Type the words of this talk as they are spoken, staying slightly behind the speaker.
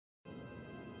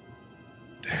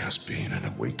has been an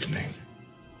awakening.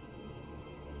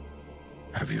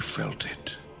 Have you felt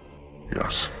it?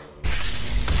 Yes.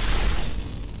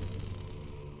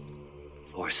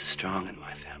 Force is strong in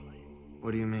my family.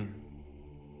 What do you mean?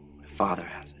 My father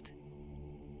has it.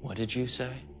 What did you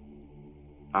say?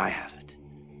 I have it.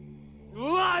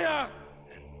 Liar!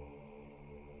 And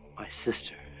my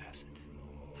sister has it.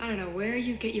 I don't know where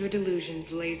you get your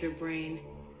delusions, laser brain.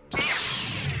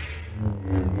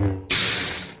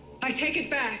 I take it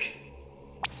back.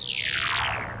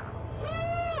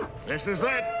 This is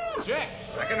it. Jet!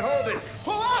 I can hold it.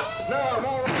 Pull up!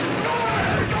 No.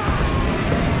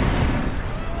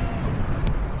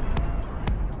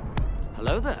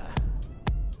 Hello there.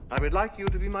 I would like you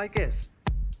to be my guest.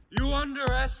 You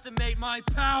underestimate my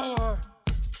power!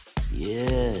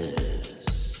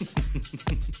 Yes.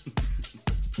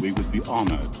 We would be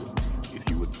honored if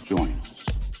you would join us.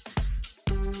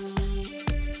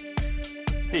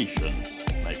 Patience,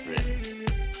 my friend.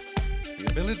 The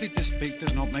ability to speak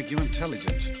does not make you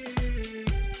intelligent.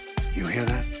 You hear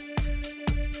that?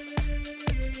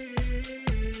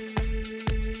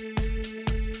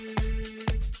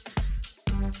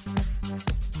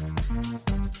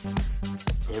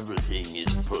 Everything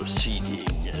is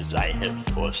proceeding as I have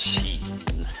foreseen.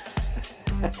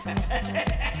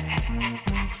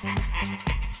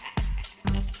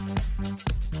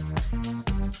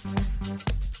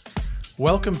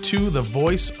 Welcome to The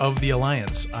Voice of the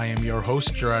Alliance. I am your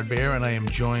host, Gerard Bear, and I am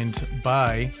joined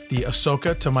by the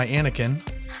Ahsoka to my Anakin,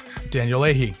 Daniel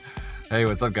Leahy. Hey,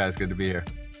 what's up, guys? Good to be here.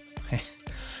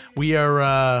 We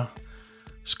are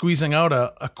squeezing out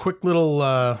a quick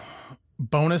little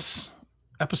bonus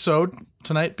episode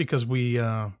tonight because we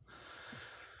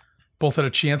both had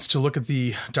a chance to look at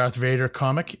the Darth Vader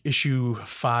comic, issue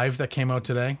 5 that came out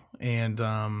today, and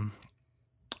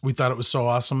we thought it was so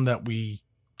awesome that we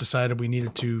decided we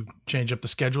needed to change up the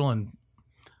schedule and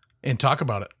talk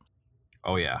about it.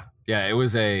 Oh yeah. It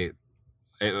was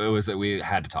we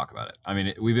had to talk about it. I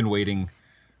mean, we've been waiting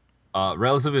a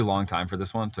relatively long time for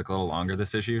this one. It took a little longer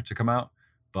this issue to come out,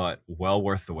 but well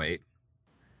worth the wait.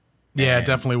 Yeah, it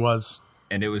definitely was.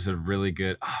 And it was a really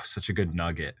good, such a good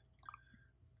nugget.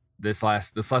 This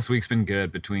last week's been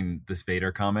good between this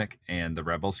Vader comic and the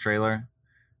Rebels trailer.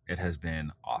 It has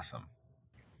been awesome.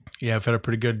 Yeah, I've had a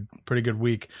pretty good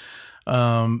week.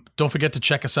 Don't forget to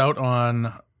check us out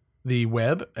on the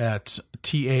web at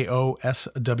taoswf.com.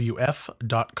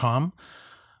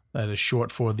 That is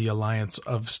short for the Alliance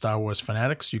of Star Wars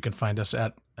Fanatics. You can find us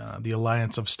at the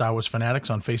Alliance of Star Wars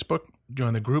Fanatics on Facebook.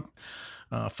 Join the group.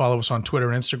 Follow us on Twitter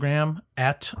and Instagram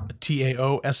at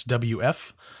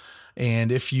TAOSWF.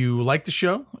 And if you like the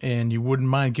show and you wouldn't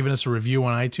mind giving us a review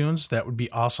on iTunes, that would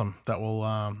be awesome. That will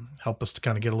help us to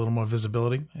kind of get a little more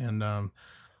visibility and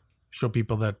show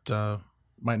people that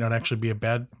might not actually be a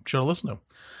bad show to listen to.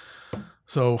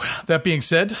 So that being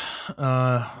said,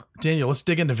 Daniel, let's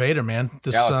dig into Vader, man.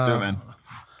 Let's do it, man.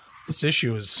 This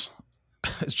issue it's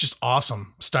just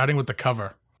awesome, starting with the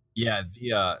cover. Yeah,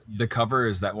 the cover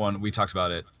is that one we talked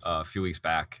about it a few weeks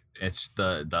back. It's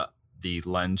the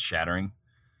lens shattering,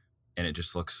 and it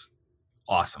just looks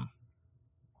awesome.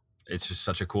 It's just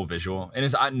such a cool visual,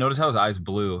 and notice how his eyes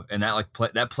blue, and that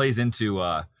that plays into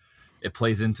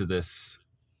this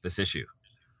issue,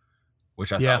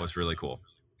 which I thought was really cool.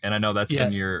 And I know that's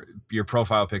been your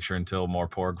profile picture until more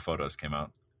Porg photos came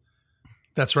out.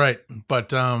 That's right,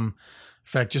 but in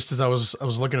fact, just as I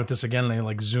was looking at this again, and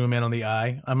I zoom in on the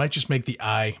eye. I might just make the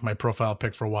eye my profile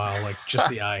pic for a while, just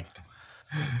the eye,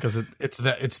 because it's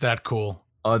that cool.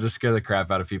 I'll just scare the crap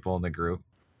out of people in the group.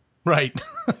 Right.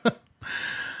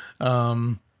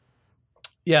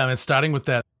 Yeah, I mean, starting with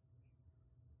that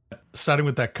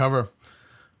cover.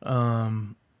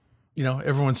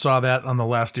 Everyone saw that on the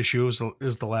last issue. It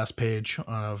was the last page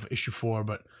of issue 4,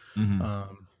 but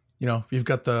you've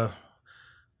got the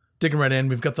digging right in.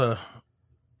 We've got the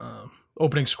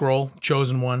opening scroll,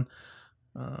 Chosen One,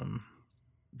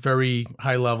 very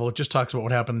high level. It just talks about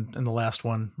what happened in the last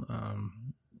one,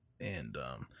 and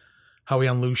how he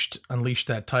unleashed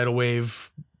that tidal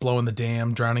wave, blowing the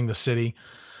dam, drowning the city.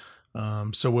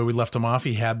 So where we left him off,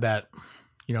 he had that,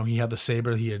 he had the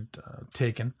saber he had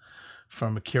taken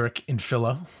from Kirik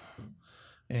Infilla,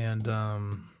 and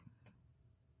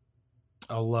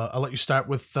I'll let you start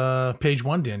with page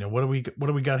 1, Daniel. What do we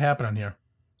got happening here?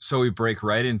 So we break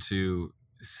right into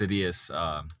Sidious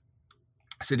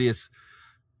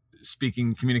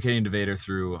communicating to Vader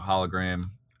through hologram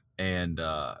and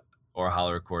or a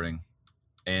holo recording,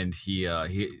 and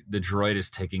the droid is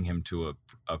taking him to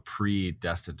a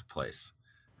predestined place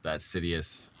that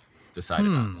Sidious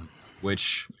decided on,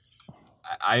 which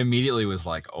I immediately was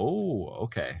like, oh,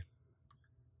 okay.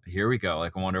 here we go.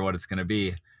 Like, I wonder what it's going to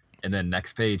be. And then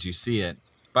next page, you see it.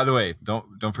 By the way,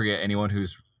 don't forget, anyone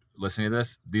who's listening to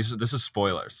this, this is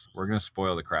spoilers. We're going to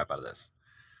spoil the crap out of this.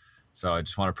 So I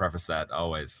just want to preface that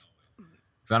always.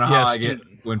 Because I know how I get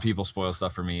when people spoil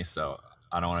stuff for me, so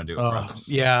I don't want to do it for others.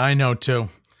 Yeah, I know too.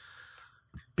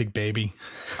 Big baby.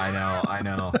 I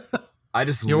know. I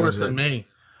just You're lose worse than me.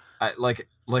 I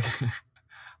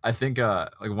I think like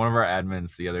one of our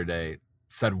admins the other day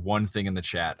said one thing in the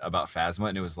chat about Phasma,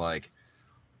 and it was like,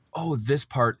 "Oh, this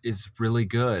part is really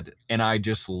good," and I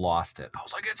just lost it. I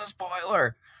was like, "It's a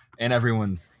spoiler," and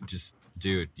everyone's just,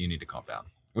 "Dude, you need to calm down,"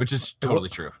 which is totally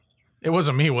true. It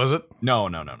wasn't me, was it? No.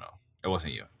 It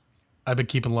wasn't you. I've been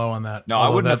keeping low on that. No, I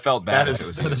wouldn't have felt bad if it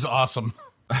was you. That is awesome.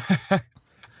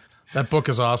 That book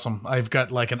is awesome. I've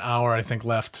got like an hour, I think,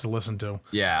 left to listen to.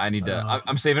 Yeah, I need to.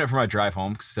 I'm saving it for my drive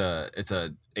home because it's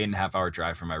a 8.5 hour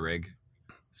drive from my rig.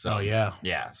 So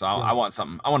yeah. So I want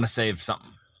something. I want to save something.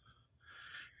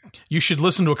 You should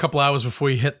listen to a couple hours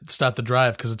before you start the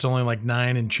drive because it's only like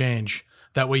 9 and change.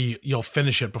 That way you'll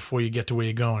finish it before you get to where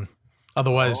you're going.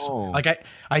 Otherwise, like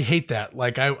I hate that.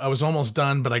 Like I was almost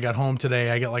done, but I got home today.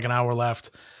 I got like an hour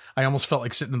left. I almost felt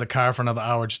like sitting in the car for another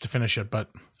hour just to finish it, but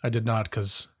I did not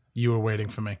because you were waiting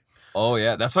for me. Oh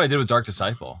yeah, that's what I did with Dark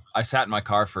Disciple. I sat in my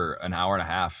car for an hour and a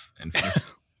half and finished it.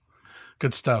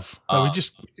 Good stuff. We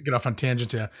just get off on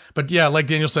tangents here, but yeah, like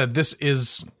Daniel said, this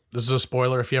is a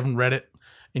spoiler. If you haven't read it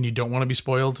and you don't want to be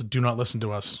spoiled, do not listen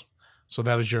to us. So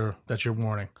that's your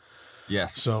warning.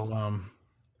 Yes. So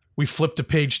we flip to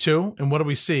page 2, and what do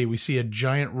we see? We see a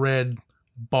giant red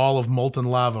ball of molten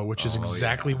lava, which is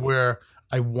exactly where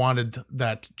I wanted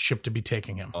that ship to be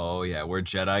taking him. Oh yeah, where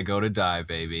Jedi go to die,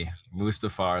 baby.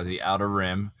 Mustafar, the Outer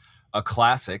Rim, a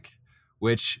classic,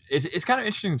 which is kind of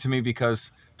interesting to me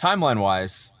because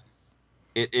timeline-wise,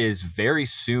 it is very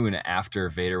soon after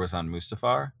Vader was on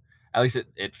Mustafar. At least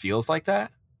it feels like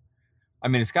that. I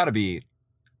mean, it's got to be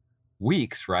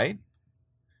weeks, right?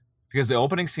 Because the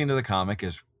opening scene of the comic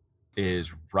is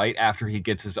right after he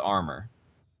gets his armor.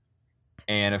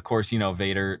 And of course,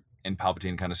 Vader and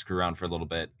Palpatine kind of screw around for a little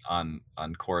bit on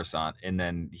Coruscant, and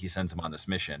then he sends him on this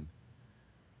mission.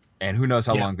 And who knows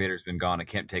how long Vader's been gone? It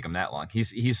can't take him that long.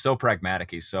 He's so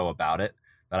pragmatic, he's so about it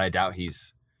that I doubt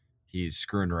he's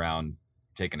screwing around,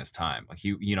 taking his time. Like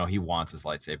he wants his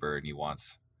lightsaber and he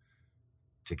wants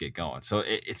to get going. So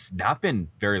it's not been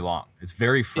very long. It's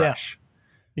very fresh. Yeah.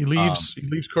 He leaves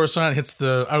Coruscant, hits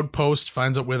the outpost,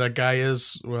 finds out where that guy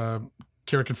is. Kira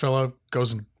Confilla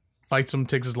goes and fights him,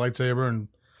 takes his lightsaber, and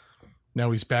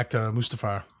now he's back to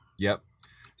Mustafar. Yep.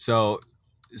 So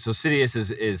Sidious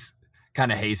is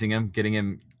kind of hazing him,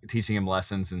 teaching him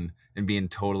lessons and being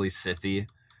totally Sithy.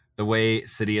 The way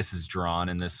Sidious is drawn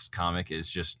in this comic is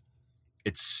just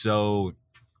it's so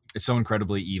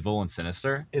incredibly evil and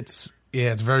sinister. It's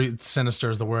very sinister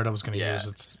is the word I was going to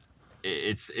use.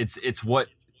 It's what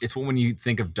when you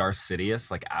think of Darth Sidious,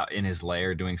 like out in his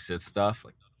lair doing Sith stuff,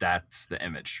 like that's the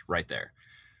image right there.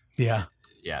 Yeah.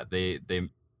 Yeah, they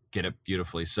get it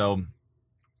beautifully. So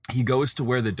he goes to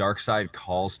where the dark side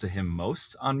calls to him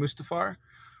most on Mustafar,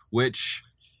 which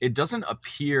it doesn't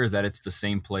appear that it's the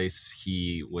same place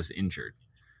he was injured.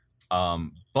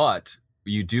 But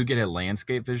you do get a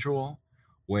landscape visual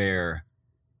where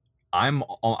I'm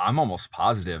almost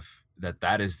positive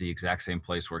that is the exact same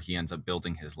place where he ends up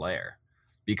building his lair,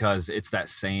 because it's that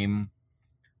same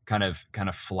kind of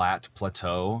flat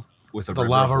plateau with a river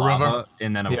of lava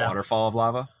and then a waterfall of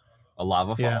lava. A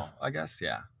lava fall, I guess.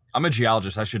 Yeah. I'm a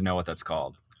geologist. I should know what that's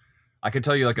called. I could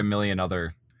tell you like a million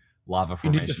other lava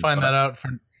formations. You need to find that out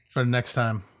for next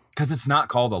time. Because it's not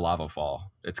called a lava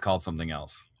fall. It's called something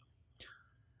else.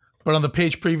 But on the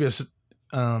page previous,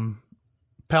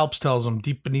 Palps tells him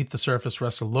deep beneath the surface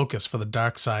rests a locus for the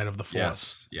dark side of the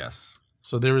Force. Yes.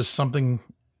 So there is something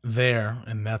there,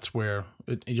 and that's where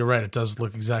you're right. It does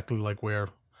look exactly like where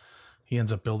he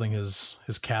ends up building his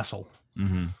castle.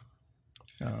 Mm-hmm.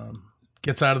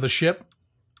 Gets out of the ship,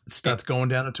 starts going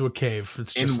down into a cave.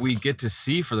 And we get to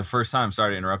see for the first time,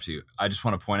 sorry to interrupt you, I just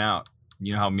want to point out,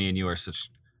 you know how me and you are such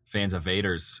fans of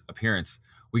Vader's appearance.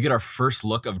 We get our first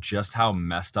look of just how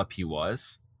messed up he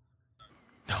was.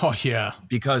 Oh, yeah.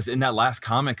 Because in that last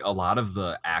comic, a lot of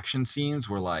the action scenes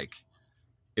were like,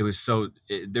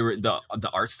 the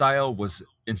art style was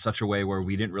in such a way where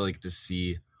we didn't really get to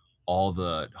see all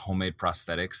the homemade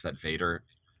prosthetics that Vader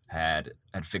had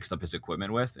fixed up his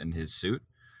equipment with in his suit.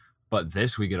 But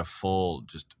this, we get a full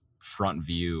just front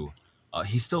view.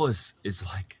 He still is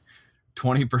like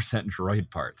 20% droid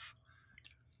parts.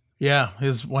 Yeah,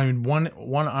 one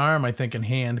arm, I think, and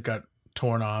hand got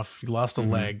torn off. He lost a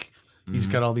leg. Mm-hmm. He's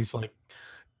got all these like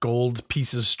gold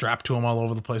pieces strapped to him all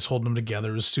over the place, holding him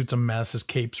together. His suit's a mess. His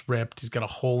cape's ripped. He's got a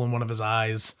hole in one of his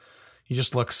eyes. He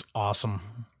just looks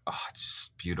awesome. Oh, it's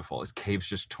just beautiful. His cape's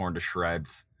just torn to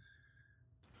shreds.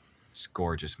 It's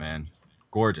gorgeous, man.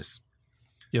 Gorgeous.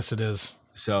 Yes, it is.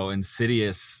 So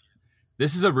Insidious,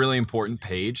 this is a really important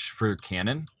page for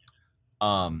canon,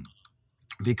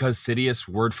 because Sidious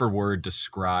word for word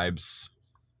describes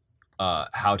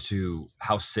how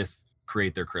Sith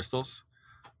create their crystals.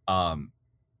 And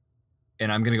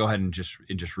I'm going to go ahead and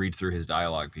just read through his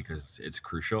dialogue because it's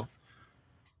crucial.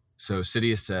 So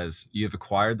Sidious says, "You have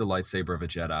acquired the lightsaber of a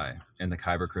Jedi and the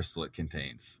Kyber crystal it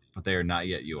contains, but they are not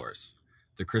yet yours.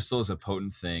 The crystal is a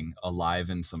potent thing, alive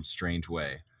in some strange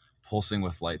way, pulsing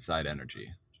with light side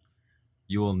energy.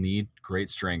 You will need great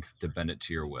strength to bend it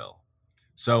to your will."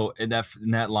 So in that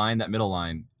middle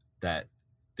line, that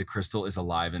the crystal is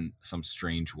alive in some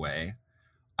strange way,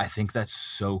 I think that's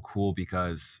so cool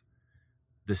because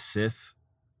the Sith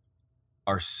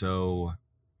are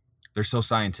they're so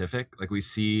scientific. Like we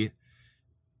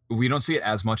don't see it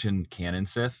as much in canon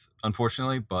Sith,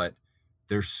 unfortunately, but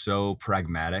they're so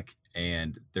pragmatic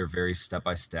and they're very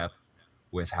step-by-step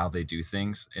with how they do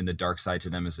things. And the dark side to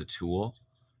them is a tool.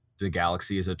 The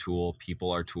galaxy is a tool. People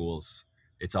are tools.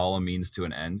 It's all a means to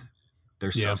an end.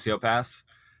 They're sociopaths.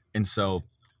 And so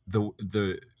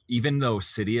even though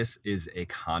Sidious is a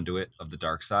conduit of the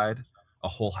dark side, a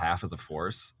whole half of the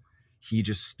Force, he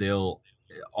just still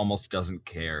almost doesn't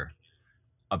care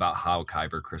about how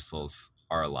Kyber crystals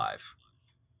are alive.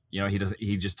 You know,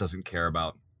 he just doesn't care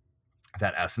about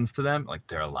that essence to them. Like,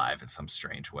 they're alive in some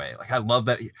strange way. Like, I love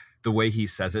that the way he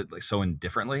says it, like, so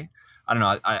indifferently. I don't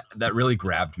know. That really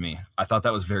grabbed me. I thought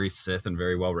that was very Sith and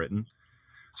very well written.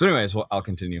 So anyways, I'll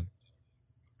continue.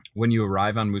 When you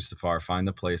arrive on Mustafar, find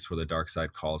the place where the dark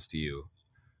side calls to you.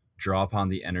 Draw upon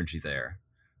the energy there.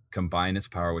 Combine its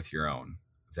power with your own.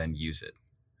 Then use it.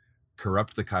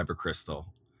 Corrupt the Kyber crystal.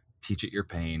 Teach it your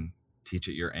pain. Teach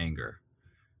it your anger.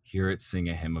 Hear it sing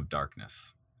a hymn of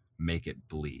darkness. Make it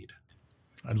bleed.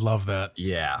 I love that.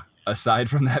 Yeah. Aside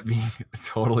from that being a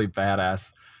totally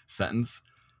badass sentence,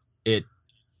 it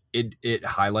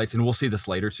highlights, and we'll see this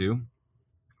later too,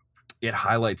 it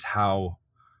highlights how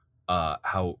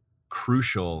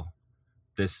crucial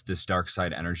this dark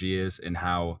side energy is and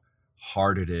how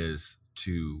hard it is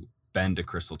to bend a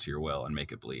crystal to your will and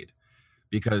make it bleed.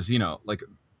 Because, you know, like,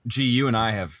 G, you and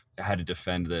I have had to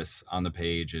defend this on the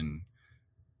page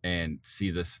and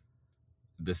see this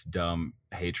dumb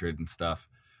hatred and stuff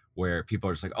where people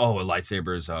are just like, oh, a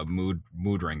lightsaber is a mood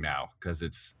ring now because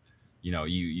it's, you know,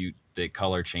 the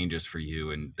color changes for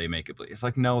you and they make it bleed. It's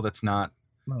like, no, that's not.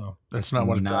 No, that's not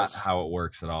what it does. Not how it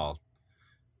works at all.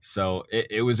 So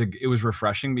it was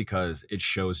refreshing because it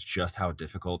shows just how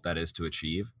difficult that is to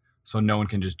achieve. So no one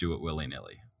can just do it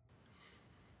willy-nilly.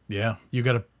 Yeah, you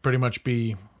got to pretty much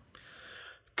be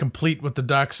complete with the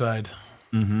dark side.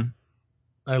 Mm-hmm.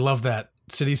 I love that.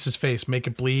 Sidious's face, make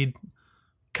it bleed,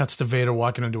 cuts to Vader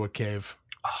walking into a cave.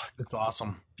 Oh, it's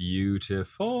awesome.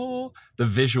 Beautiful. The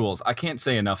visuals. I can't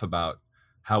say enough about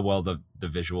how well the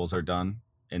visuals are done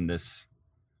in this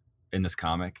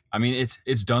comic. I mean,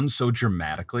 it's done so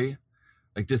dramatically.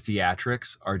 Like, the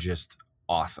theatrics are just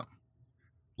awesome.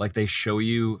 Like, they show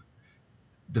you,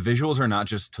 the visuals are not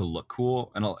just to look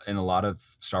cool. And a lot of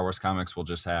Star Wars comics will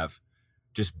just have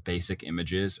just basic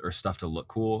images or stuff to look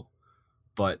cool.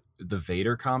 But the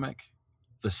Vader comic,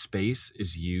 the space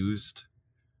is used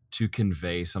to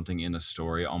convey something in the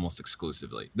story almost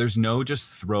exclusively. There's no just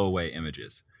throwaway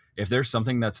images. If there's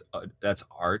something that's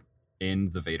art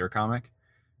in the Vader comic,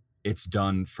 it's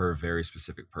done for a very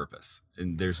specific purpose.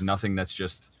 And there's nothing that's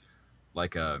just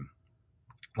like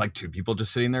two people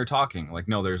just sitting there talking. Like,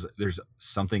 no, there's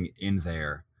something in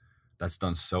there that's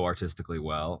done so artistically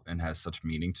well and has such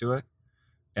meaning to it.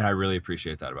 And I really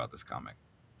appreciate that about this comic.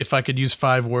 If I could use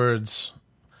 5 words,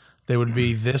 they would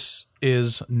be, this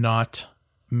is not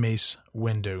Mace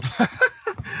Windu.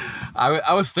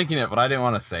 I was thinking it, but I didn't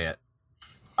want to say it.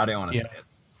 Say it.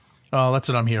 Oh, that's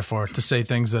what I'm here for, to say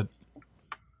things that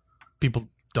people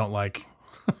don't like.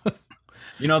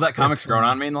 You know, that comic's grown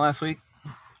on me in the last week.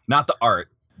 Not the art,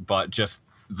 but just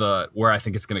where I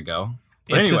think it's going to go.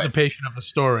 But anticipation of the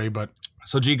story, but...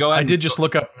 So, G, go ahead. I did just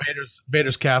look up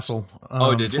Vader's castle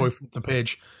did before you? we flipped the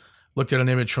page. Looked at an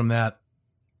image from that.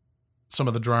 Some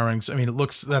of the drawings. I mean, it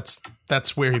looks,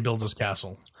 that's where he builds his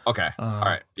castle. Okay. All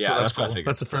right. Yeah, so that's cool. what I figured.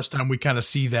 That's the first time we kind of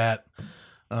see that.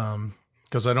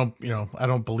 Because I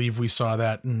don't believe we saw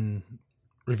that in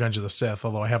Revenge of the Sith,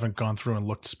 although I haven't gone through and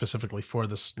looked specifically for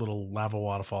this little lava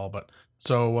waterfall. But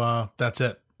so that's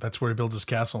it. That's where he builds his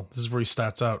castle. This is where he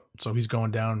starts out. So he's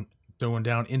going down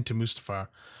into Mustafar.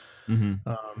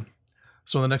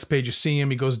 So on the next page, you see him.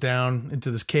 He goes down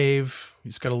into this cave.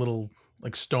 He's got a little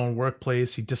like stone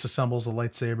workplace. He disassembles the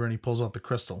lightsaber and he pulls out the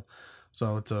crystal.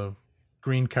 So it's a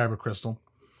green kyber crystal,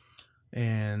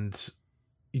 and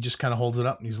he just kind of holds it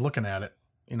up and he's looking at it.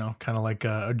 You know, kind of like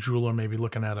a jeweler maybe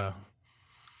looking at a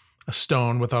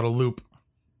stone without a loop.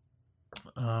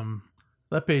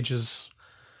 That page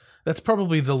that's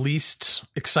probably the least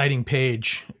exciting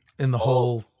page in the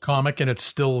whole comic, and it's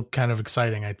still kind of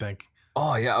exciting, I think.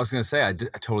 Oh yeah, I was gonna say I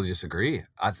totally disagree.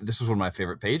 This was one of my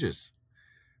favorite pages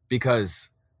because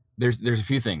there's a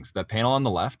few things. That panel on the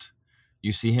left,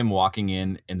 you see him walking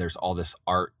in, and there's all this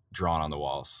art drawn on the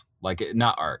walls, like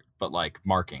not art, but like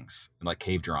markings and like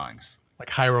cave drawings, like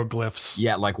hieroglyphs.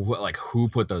 Yeah, like who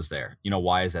put those there? You know,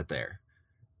 why is that there?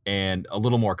 And a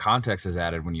little more context is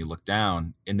added when you look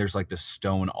down, and there's like this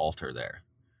stone altar there.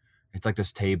 It's like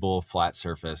this table, flat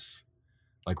surface.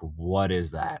 Like, what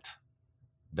is that?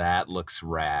 That looks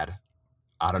rad.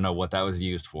 I don't know what that was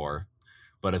used for,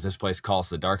 but if this place calls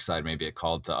the dark side, maybe it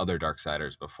called to other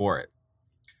Darksiders before it.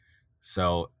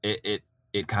 So it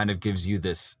kind of gives you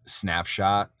this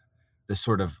snapshot, this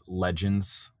sort of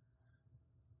Legends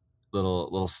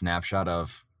little snapshot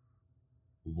of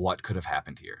what could have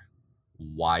happened here.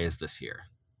 Why is this here?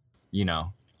 You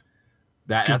know,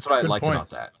 that's what I liked about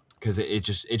that, because it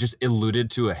just alluded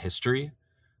to a history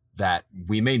that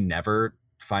we may never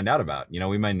find out about. You know,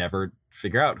 we might never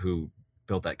figure out who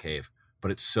built that cave,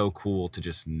 but it's so cool to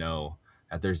just know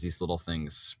that there's these little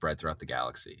things spread throughout the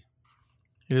galaxy.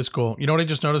 It is cool. You know what I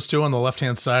just noticed too, on the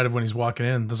left-hand side of when he's walking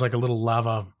in, there's like a little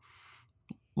lava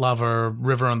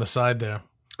river on the side there.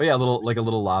 Oh yeah, a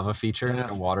little lava feature,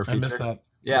 like a water feature. I missed that.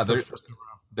 Yeah,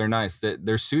 they're nice.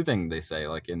 They're soothing, they say,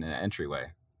 like in an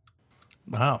entryway.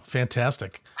 Wow,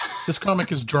 fantastic. This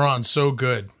comic is drawn so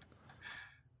good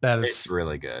that it's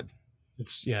really good.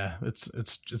 It's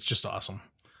just awesome.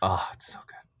 Oh, it's so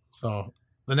good. So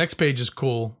the next page is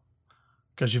cool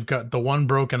because you've got the one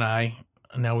broken eye,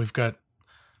 and now we've got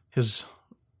his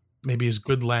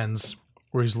good lens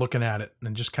where he's looking at it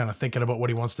and just kind of thinking about what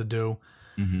he wants to do.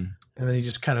 Mm-hmm. And then he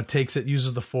just kind of takes it,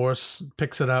 uses the Force,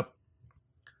 picks it up,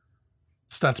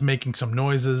 starts making some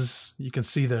noises. You can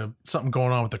see something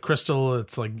going on with the crystal.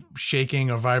 It's like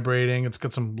shaking or vibrating. It's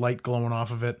got some light glowing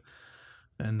off of it.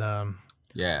 And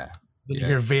you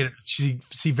hear Vader, you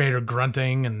see Vader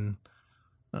grunting, and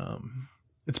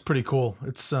it's pretty cool.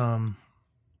 It's a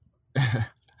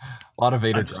lot of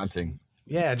Vader grunting.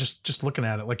 Yeah, just looking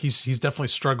at it, like he's definitely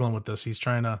struggling with this. He's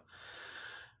trying to.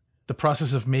 The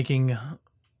process of making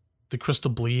the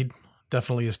crystal bleed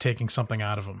definitely is taking something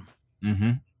out of him.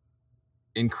 Mm-hmm.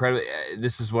 Incredible.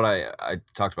 This is what I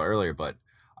talked about earlier, but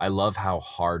I love how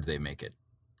hard they make it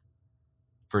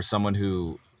for someone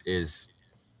who is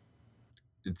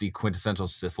the quintessential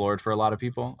Sith Lord for a lot of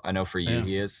people. I know for you,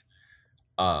 he is.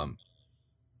 To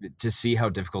see how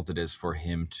difficult it is for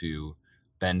him to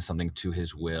bend something to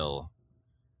his will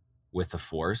with the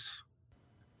Force,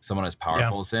 someone as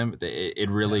powerful as him, it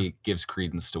really gives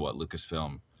credence to what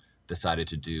Lucasfilm decided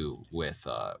to do with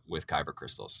kyber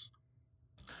crystals.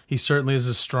 He certainly is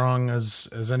as strong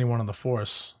as anyone on the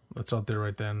Force that's out there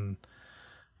right then.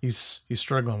 He's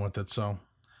struggling with it, so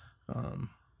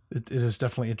it is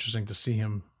definitely interesting to see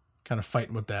him kind of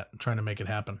fighting with that and trying to make it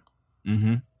happen.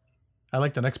 Mm-hmm. I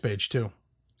like the next page too.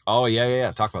 Oh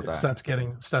yeah. Talk about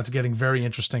that. Starts getting very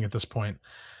interesting at this point.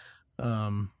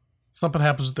 Something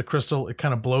happens with the crystal. It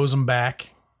kind of blows him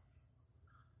back.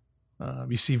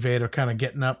 You see Vader kind of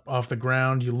getting up off the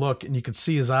ground. You look and you can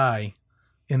see his eye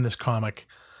in this comic.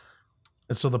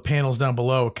 And so the panels down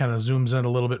below kind of zooms in a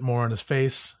little bit more on his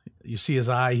face. You see his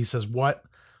eye. He says, "What?"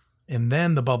 And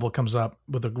then the bubble comes up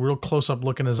with a real close-up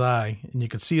look in his eye. And you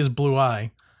can see his blue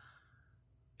eye.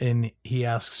 And he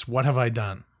asks, "What have I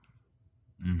done?"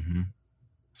 Mm-hmm.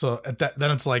 So at that,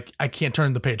 then it's like, I can't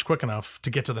turn the page quick enough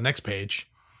to get to the next page.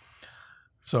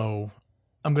 So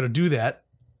I'm going to do that.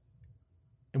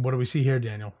 And what do we see here,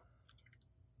 Daniel?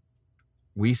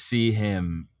 We see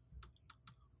him,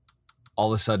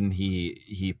 all of a sudden,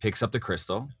 he picks up the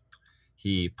crystal.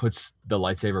 He puts the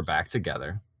lightsaber back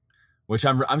together, which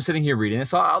I'm sitting here reading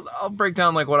this. So I'll break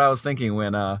down like what I was thinking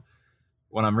when I'm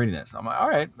reading this. I'm like, all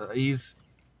right, he's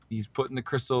putting the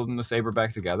crystal and the saber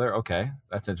back together. Okay,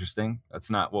 that's interesting. That's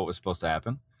not what was supposed to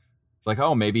happen. It's like,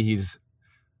 oh, maybe he's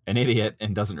an idiot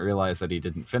and doesn't realize that he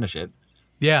didn't finish it.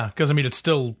 Yeah, because I mean, it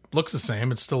still looks the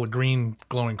same. It's still a green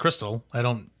glowing crystal. I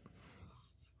don't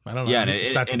know. Yeah, and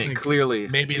it clearly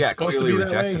maybe it's supposed to be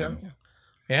that way. Him.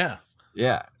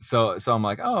 Yeah. So I'm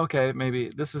like, oh, okay, maybe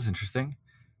this is interesting.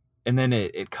 And then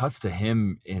it cuts to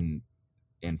him in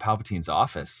Palpatine's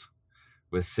office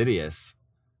with Sidious,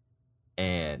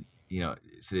 and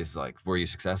Sidious is like, were you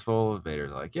successful?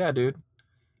 Vader's like, yeah, dude.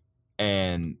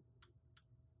 And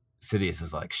Sidious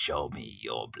is like, show me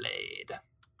your blade.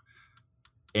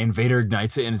 And Vader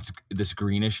ignites it, and it's this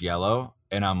greenish yellow.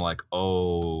 And I'm like,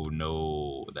 oh,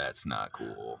 no, that's not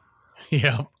cool.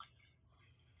 Yeah.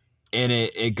 And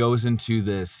it goes into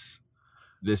this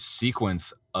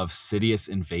sequence of Sidious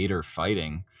and Vader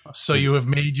fighting. So you have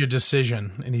made your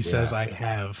decision. And he says, I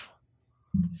have.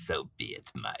 So be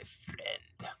it, my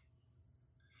friend.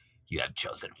 You have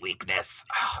chosen weakness.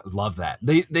 Oh, I love that.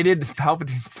 They did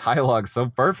Palpatine's dialogue so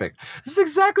perfect. This is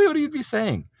exactly what he'd be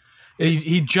saying.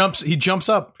 He jumps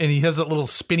up and he has that little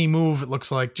spinny move. It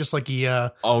looks like just like he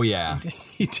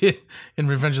he did in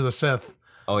Revenge of the Sith.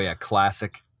 Oh yeah,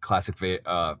 classic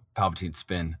Palpatine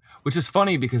spin, which is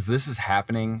funny because this is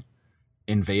happening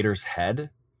in Vader's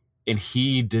head, and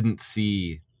he didn't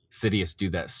see Sidious do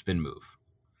that spin move.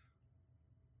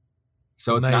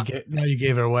 So it's now you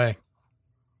gave it away.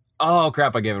 Oh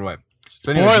crap! I gave it away.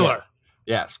 So Spoiler.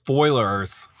 Yeah,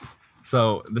 spoilers.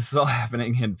 So this is all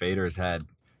happening in Vader's head.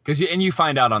 And you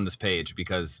find out on this page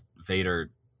because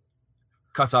Vader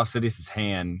cuts off Sidious's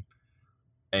hand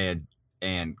and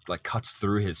like cuts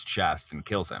through his chest and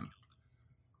kills him,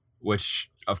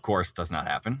 which of course does not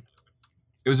happen.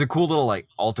 It was a cool little like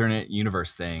alternate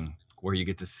universe thing where you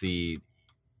get to see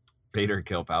Vader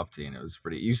kill Palpatine. It was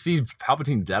pretty. You see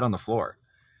Palpatine dead on the floor,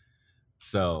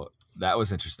 so that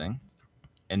was interesting.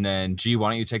 And then, G,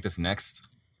 why don't you take this next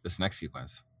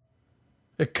sequence?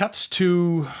 It cuts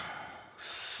to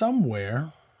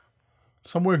somewhere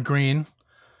green,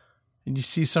 and you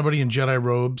see somebody in Jedi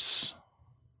robes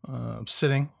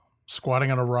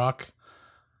squatting on a rock,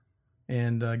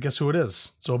 and guess who it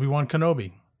is? It's Obi-Wan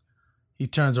Kenobi. He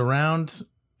turns around,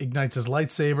 ignites his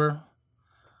lightsaber.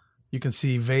 You can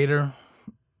see Vader.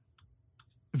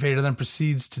 Vader then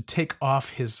proceeds to take off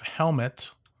his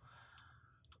helmet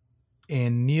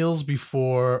and kneels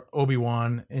before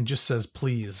Obi-Wan and just says,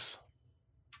 please.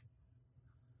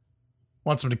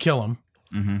 Wants him to kill him.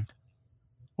 Mm-hmm.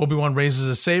 Obi-Wan raises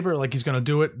his saber like he's going to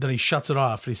do it. Then he shuts it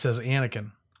off. And he says,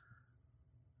 Anakin.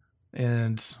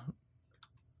 And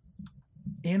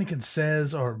Anakin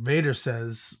says, or Vader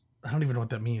says, I don't even know what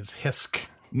that means. Hisk.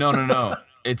 No.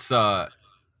 It's, I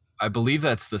believe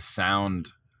that's the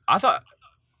sound. I thought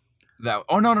that,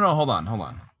 oh, no. Hold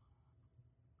on.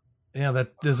 Yeah,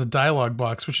 that there's a dialogue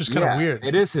box, which is kind of weird.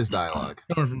 It is his dialogue.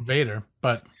 Coming from Vader,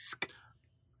 but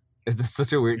it's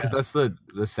such a weird, because that's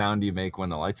the sound you make when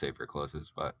the lightsaber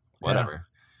closes, but whatever. Yeah.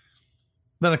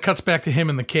 Then it cuts back to him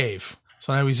in the cave.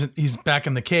 So now he's back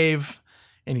in the cave,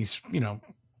 and he's,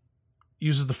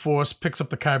 uses the Force, picks up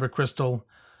the Kyber crystal,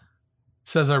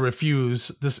 says, I refuse.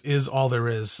 This is all there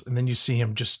is. And then you see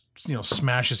him just,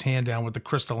 smash his hand down with the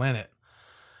crystal in it.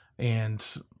 And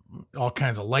all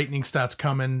kinds of lightning starts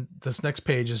coming. This next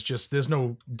page is just, there's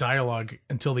no dialogue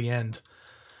until the end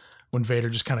when Vader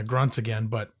just kind of grunts again,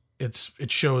 but it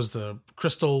shows the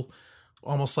crystal,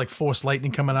 almost like Force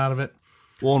lightning coming out of it.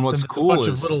 Well, and what's cool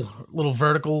is a bunch of little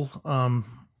vertical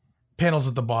panels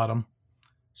at the bottom.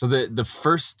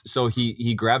 So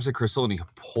he grabs a crystal and he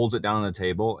holds it down on the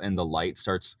table, and the light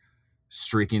starts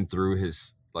streaking through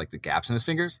his, like, the gaps in his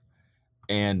fingers,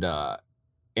 and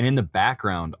in the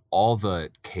background, all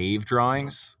the cave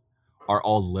drawings are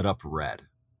all lit up red.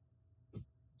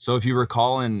 So if you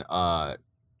recall in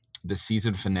the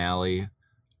season finale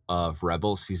of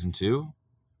Rebels season 2,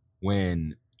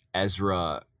 when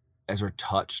Ezra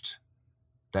touched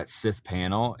that Sith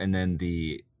panel, and then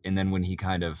when he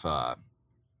kind of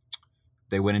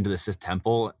they went into the Sith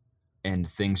temple and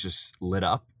things just lit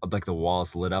up, like the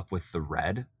walls lit up with the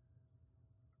red.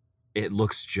 It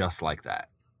looks just like that.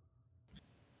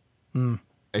 Hmm.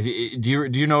 Do you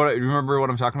remember what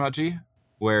I'm talking about, G?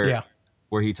 Where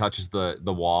he touches the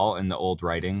wall and the old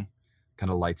writing kind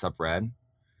of lights up red.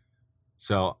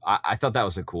 So I thought that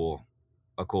was a cool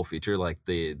feature. Like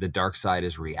the dark side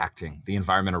is reacting. The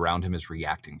environment around him is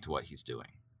reacting to what he's doing.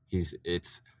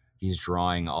 He's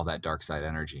drawing all that dark side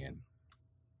energy in.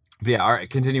 But yeah, all right,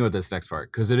 continue with this next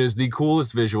part because it is the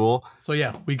coolest visual. So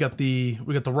yeah, we got the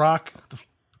rock, the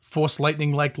Force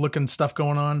lightning like looking stuff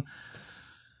going on.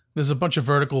 There's a bunch of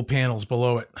vertical panels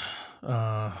below it.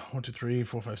 1, 2, 3,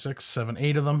 4, 5, 6, 7,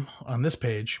 8 of them on this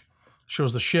page.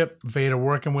 Shows the ship, Vader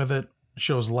working with it. It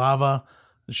shows lava.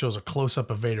 It shows a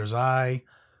close-up of Vader's eye. It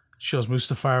shows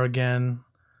Mustafar again.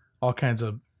 All kinds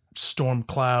of storm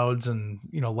clouds and,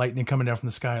 lightning coming down from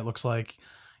the sky, it looks like.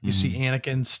 You see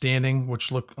Anakin standing,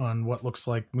 which look on what looks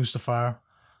like Mustafar,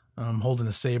 holding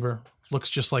a saber. Looks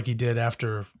just like he did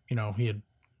after, he had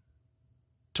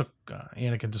took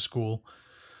Anakin to school.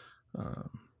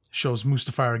 Shows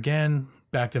Mustafar again,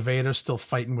 back to Vader, still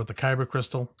fighting with the Kyber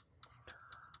crystal.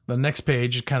 The next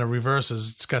page, it kind of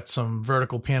reverses. It's got some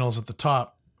vertical panels at the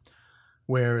top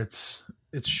where it's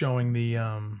showing the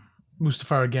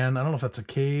Mustafar again. I don't know if that's a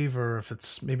cave or if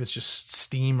maybe it's just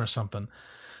steam or something.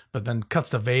 But then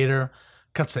cuts to Vader,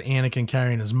 cuts to Anakin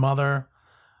carrying his mother,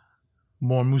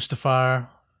 more Mustafar,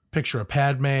 picture of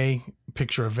Padme,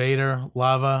 picture of Vader,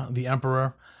 lava, the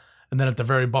Emperor. And then at the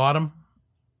very bottom,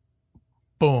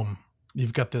 boom,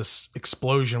 you've got this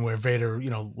explosion where Vader,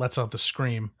 lets out the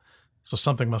scream. So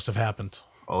something must have happened.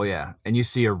 Oh, yeah. And you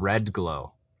see a red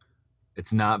glow.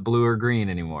 It's not blue or green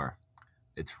anymore.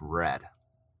 It's red.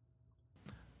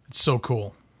 It's so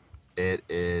cool. It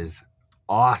is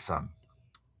awesome.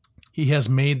 He has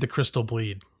made the crystal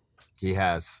bleed. He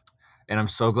has. And I'm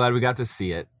so glad we got to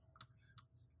see it.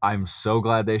 I'm so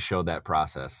glad they showed that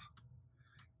process.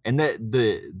 And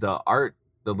the art,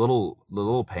 the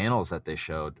little panels that they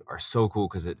showed are so cool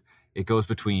because it goes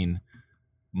between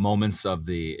moments of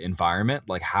the environment,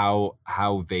 like how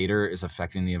Vader is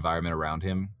affecting the environment around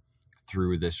him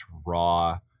through this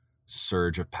raw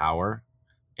surge of power,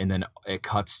 and then it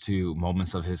cuts to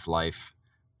moments of his life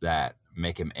that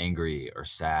make him angry or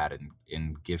sad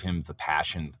and give him the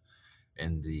passion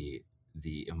and the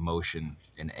emotion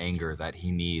and anger that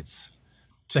he needs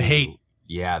the hate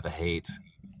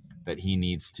that he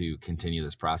needs to continue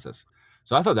this process.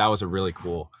 So I thought that was a really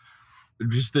cool,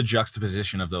 just the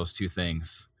juxtaposition of those two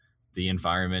things, the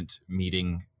environment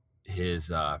meeting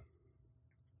his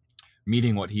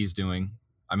meeting what he's doing.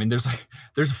 I mean,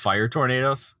 there's fire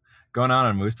tornadoes going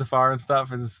on Mustafar and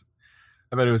stuff.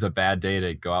 I bet it was a bad day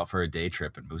to go out for a day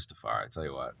trip in Mustafar, I tell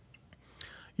you what.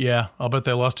 Yeah, I'll bet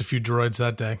they lost a few droids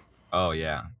that day. Oh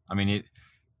yeah. I mean,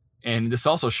 and this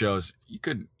also shows you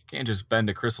can't just bend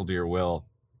a crystal to your will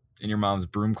in your mom's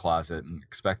broom closet and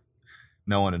expect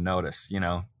no one to notice.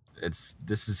 This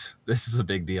is a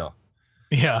big deal.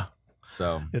 Yeah.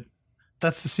 So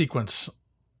that's the sequence.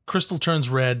 Crystal turns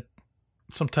red,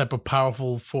 some type of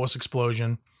powerful force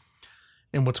explosion.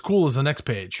 And what's cool is the next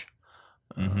page.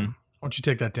 Mm-hmm. Why don't you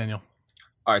take that, Daniel?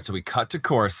 All right, so we cut to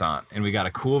Coruscant, and we got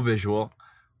a cool visual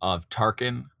of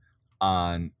Tarkin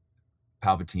on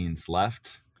Palpatine's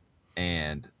left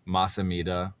and Mas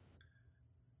Amedda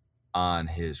on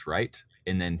his right,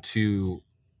 and then two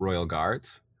royal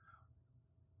guards.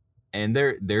 And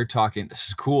they're talking. This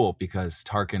is cool because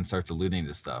Tarkin starts alluding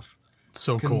to stuff.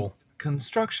 So cool.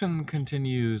 Construction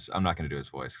continues. I'm not going to do his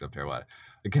voice because I'm terrible at it.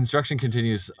 The construction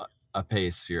continues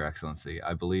apace, Your Excellency.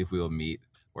 I believe we will meet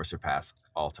or surpass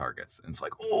all targets. And it's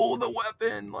like, oh, the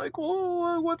weapon. Like,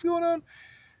 whoa, what's going on?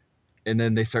 And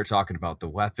then they start talking about the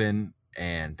weapon,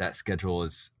 and that schedule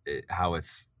is how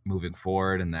it's moving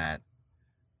forward, and that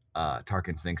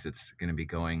Tarkin thinks it's going to be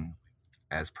going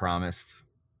as promised,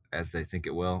 as they think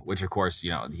it will, which of course,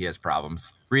 he has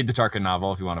problems. Read the Tarkin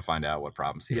novel if you want to find out what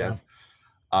problems he has.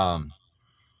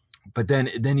 But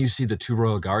then you see the two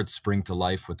royal guards spring to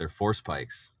life with their force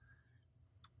pikes.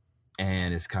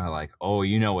 And it's kind of like, oh,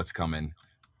 you know what's coming.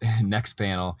 Next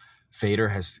panel, Vader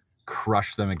has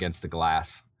crushed them against the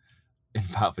glass in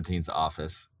Palpatine's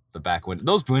office. The back window.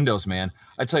 Those windows, man.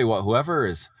 I tell you what, whoever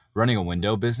is running a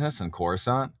window business in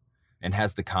Coruscant and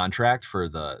has the contract for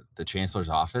the Chancellor's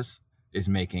office is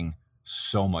making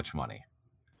so much money.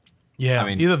 Yeah, I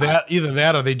mean, either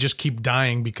that or they just keep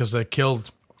dying because they're killed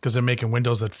because they're making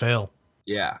windows that fail.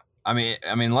 Yeah. I mean,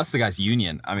 unless the guy's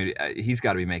union, he's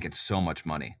got to be making so much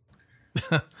money.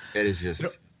 It is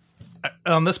just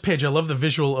on this page. I love the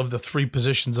visual of the three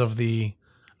positions of the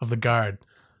guard.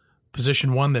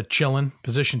 Position 1, they're chilling.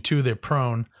 Position 2, they're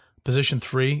prone. Position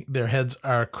 3, their heads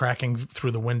are cracking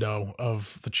through the window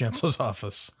of the Chancellor's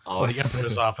office or the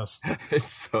Emperor's office.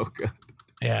 It's so good.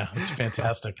 Yeah, it's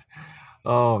fantastic.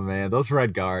 Oh man, those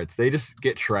red guards, they just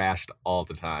get trashed all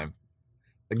the time.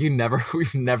 Like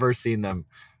we've never seen them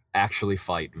actually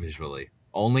fight visually.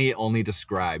 Only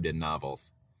described in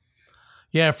novels.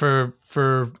 Yeah, for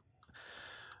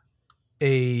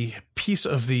a piece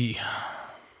of the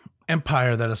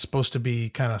Empire that is supposed to be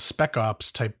kind of spec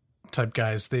ops type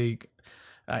guys,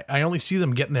 I only see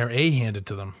them getting their A handed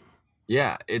to them.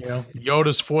 Yeah, it's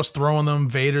Yoda's force throwing them,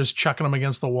 Vader's chucking them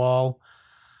against the wall.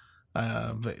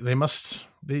 They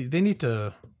need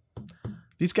to.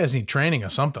 These guys need training or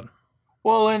something.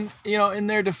 Well, and in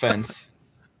their defense,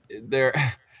 they're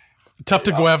tough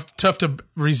to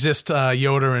resist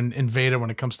Yoda and Vader when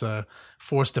it comes to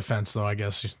force defense, though. I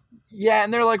guess. Yeah,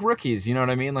 and they're like rookies. You know what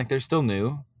I mean? Like they're still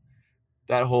new.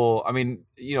 That whole,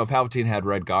 Palpatine had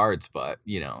red guards, but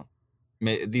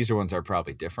these ones are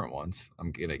probably different ones.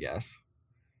 I'm gonna guess.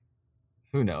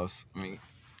 Who knows?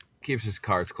 Keeps his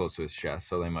cards close to his chest,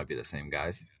 so they might be the same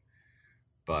guys.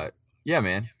 But Yeah,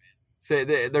 man. So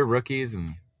they're rookies,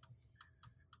 and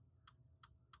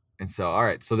so all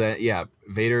right. So that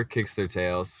Vader kicks their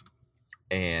tails,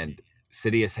 and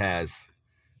Sidious has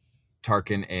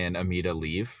Tarkin and Amida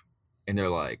leave, and they're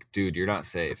like, "Dude, you're not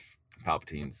safe."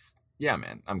 Palpatine's, "Yeah,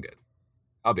 man, I'm good.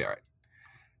 I'll be all right.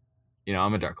 You know,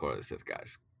 I'm a Dark Lord of the Sith,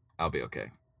 guys. I'll be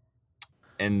okay."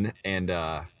 And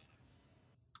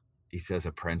he says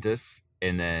apprentice,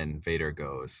 and then Vader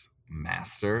goes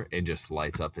master and just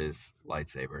lights up his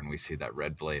lightsaber, and we see that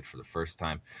red blade for the first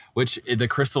time, which the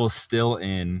crystal is still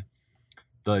in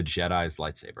the Jedi's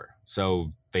lightsaber.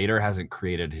 So Vader hasn't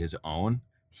created his own.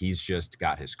 He's just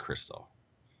got his crystal.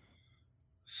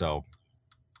 So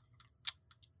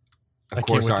of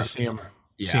course can't wait to see him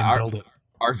build it.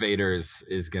 Our Vader is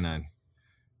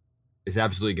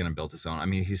absolutely going to build his own. I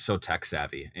mean, he's so tech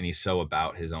savvy and he's so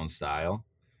about his own style.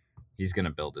 He's going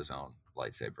to build his own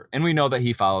lightsaber. And we know that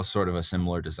he follows sort of a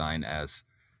similar design as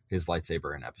his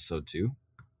lightsaber in episode 2.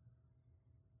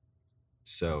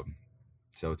 So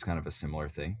it's kind of a similar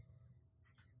thing.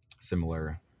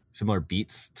 Similar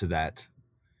beats to that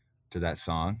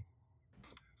song.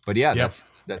 But yeah, yep.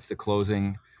 that's the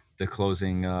closing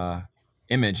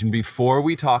image. And before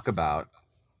we talk about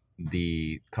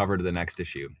the cover to the next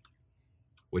issue,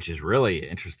 which is really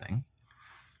interesting,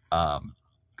 kind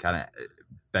of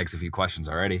begs a few questions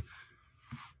already.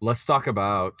 Let's talk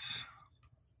about,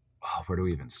 where do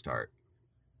we even start?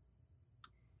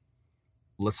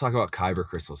 Let's talk about Kyber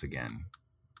crystals again.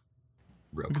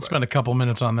 We can spend a couple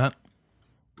minutes on that.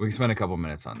 We can spend a couple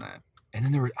minutes on that. And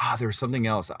then there was something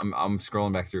else. I'm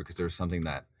scrolling back through because there was something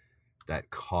that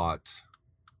caught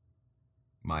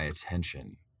my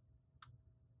attention.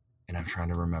 And I'm trying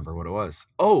to remember what it was.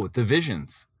 Oh, the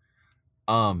visions.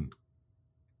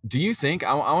 Do you think,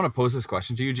 I want to pose this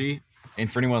question to you, G,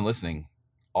 and for anyone listening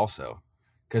also,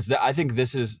 because I think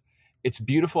it's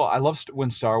beautiful. I love when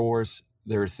Star Wars,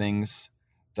 there are things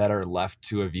that are left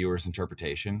to a viewer's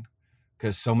interpretation,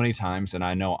 because so many times, and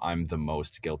I know I'm the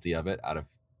most guilty of it out of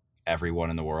everyone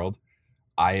in the world,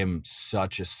 I am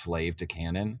such a slave to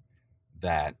canon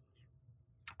that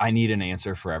I need an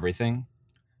answer for everything,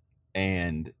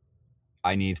 and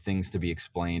I need things to be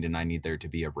explained, and I need there to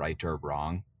be a right or a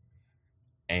wrong.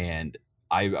 And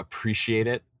I appreciate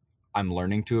it. I'm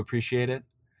learning to appreciate it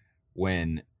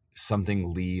when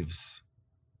something leaves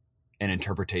an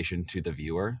interpretation to the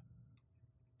viewer,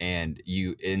 and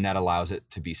that allows it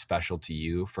to be special to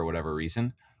you for whatever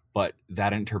reason. But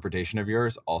that interpretation of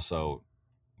yours also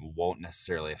won't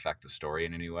necessarily affect the story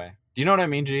in any way. Do you know what I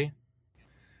mean, G?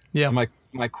 Yeah. So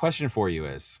my question for you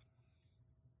is,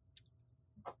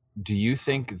 do you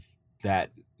think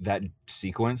that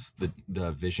sequence,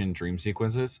 the vision dream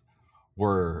sequences,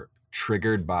 were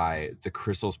triggered by the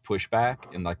crystal's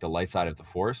pushback and like the light side of the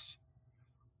Force?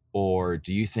 Or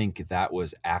do you think that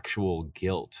was actual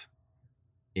guilt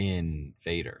in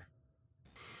Vader?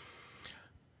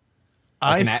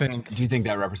 Do you think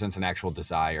that represents an actual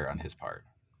desire on his part?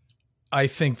 I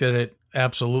think that it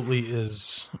absolutely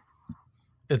is.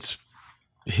 It's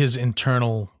his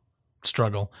internal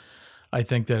struggle. I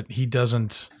think that he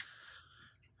doesn't,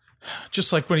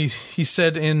 just like when he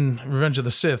said in Revenge of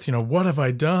the Sith, what have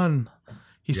I done?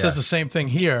 He says the same thing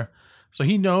here. So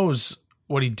he knows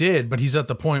what he did, but he's at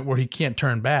the point where he can't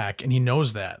turn back, and he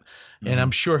knows that. Mm-hmm. And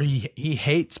I'm sure he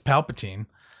hates Palpatine.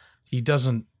 He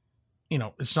doesn't,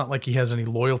 it's not like he has any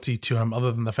loyalty to him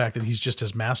other than the fact that he's just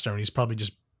his master, and he's probably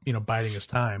just, biding his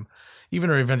time. Even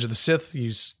in Revenge of the Sith,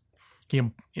 he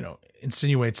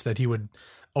insinuates that he would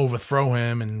overthrow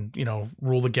him and,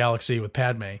 rule the galaxy with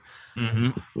Padme.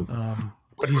 Mm-hmm.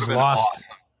 But he's lost.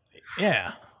 Awesome.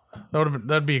 Yeah.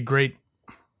 That'd be a great,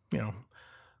 what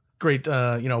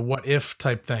if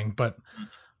type thing. But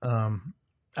I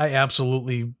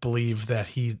absolutely believe that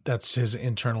that's his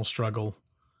internal struggle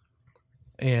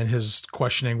and his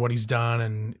questioning what he's done,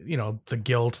 and, the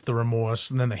guilt, the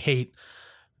remorse, and then the hate.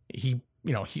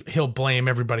 He'll blame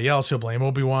everybody else. He'll blame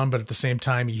Obi-Wan, but at the same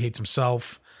time, he hates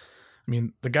himself. I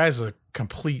mean, the guy's a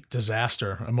complete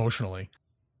disaster emotionally.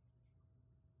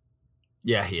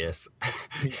 Yeah, he is.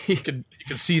 you can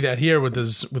see that here with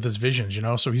his visions,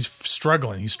 So he's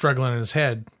struggling. He's struggling in his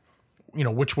head.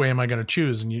 Which way am I going to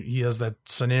choose? And he has that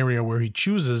scenario where he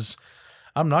chooses,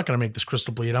 I'm not going to make this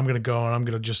crystal bleed. I'm going to go and I'm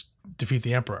going to just defeat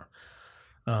the Emperor.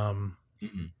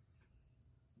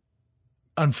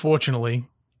 Unfortunately,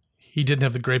 he didn't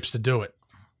have the grapes to do it.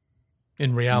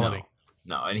 In reality.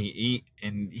 No, and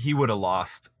he would have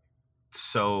lost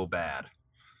so bad.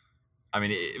 I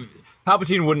mean,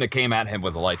 Palpatine wouldn't have came at him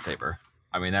with a lightsaber.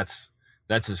 I mean, that's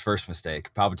his first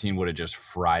mistake. Palpatine would have just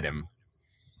fried him.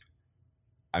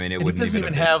 I mean, it And he wouldn't doesn't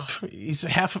even even have have. He's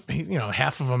half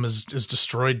of him is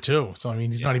destroyed too. So I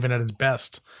mean, he's not even at his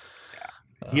best.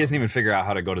 he doesn't even figure out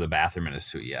how to go to the bathroom in his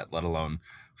suit yet, let alone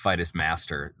fight his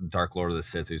master, Dark Lord of the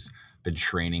Sith, who's been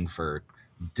training for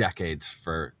decades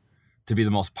to be the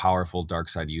most powerful dark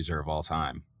side user of all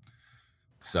time.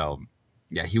 So,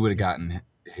 yeah, he would have gotten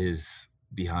his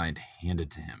behind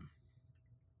handed to him.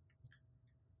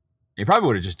 He probably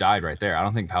would have just died right there. I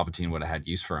don't think Palpatine would have had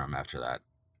use for him after that,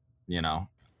 you know?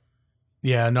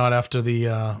 Yeah, not after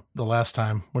the last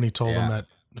time when he told him Yeah. that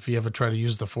if he ever tried to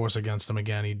use the Force against him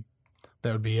again,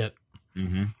 that would be it.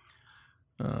 Mm-hmm.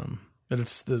 But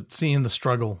it's seeing the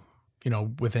struggle,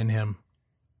 within him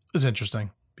is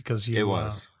interesting because It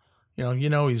was.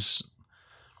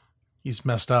 He's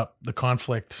messed up. The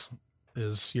conflict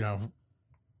is,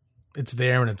 it's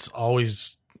there and it's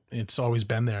always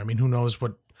been there. I mean, who knows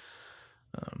what,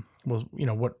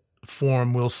 what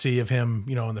form we'll see of him,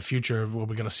 in the future. Are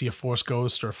we going to see a Force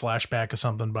ghost or a flashback or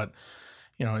something? But,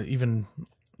 even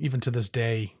to this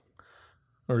day,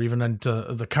 or even into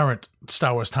the current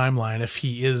Star Wars timeline, if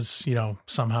he is,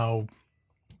 somehow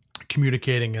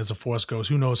communicating as a Force ghost,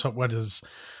 who knows what his,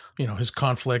 his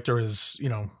conflict or his,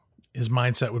 his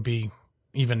mindset would be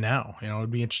even now.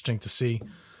 It'd be interesting to see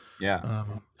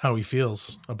how he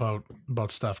feels about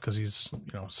stuff, because he's,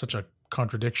 such a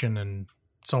contradiction in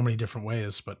so many different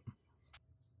ways. But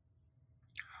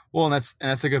Well, and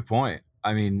that's a good point.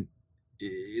 I mean,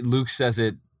 Luke says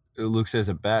it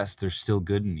best. There's still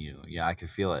good in you. Yeah, I can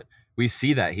feel it. We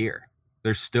see that here.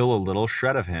 There's still a little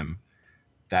shred of him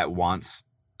that wants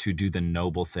to do the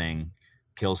noble thing,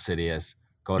 kill Sidious,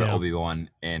 go to Obi-Wan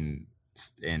and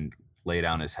lay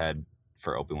down his head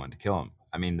for Obi-Wan to kill him.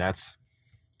 I mean, that's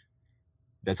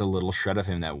a little shred of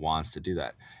him that wants to do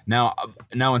that. Now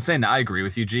in saying that, I agree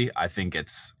with you, G. I think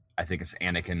it's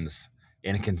Anakin's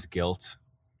guilt,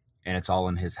 and it's all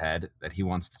in his head that he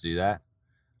wants to do that.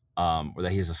 Or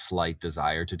that he has a slight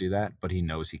desire to do that, but he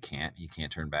knows he can't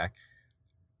turn back.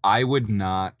 I would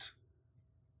not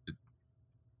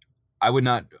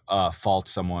fault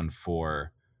someone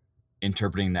for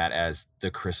interpreting that as the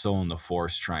crystal and the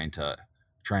Force trying to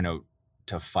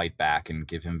fight back and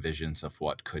give him visions of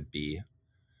what could be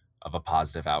of a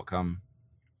positive outcome.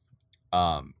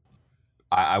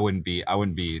 I wouldn't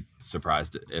be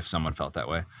surprised if someone felt that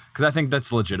way, because I think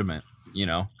that's legitimate,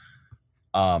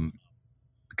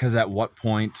 because at what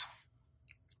point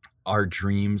are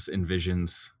dreams and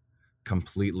visions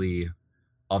completely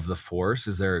of the Force?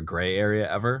 Is there a gray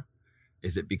area ever?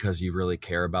 Is it because you really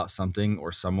care about something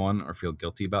or someone or feel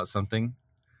guilty about something?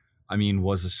 I mean,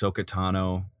 was Ahsoka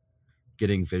Tano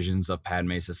getting visions of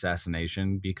Padme's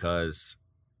assassination because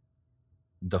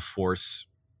the Force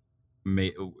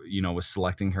was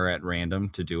selecting her at random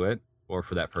to do it, or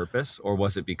for that purpose? Or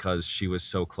was it because she was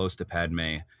so close to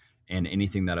Padme and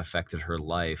anything that affected her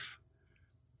life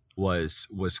was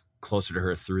closer to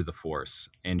her through the Force,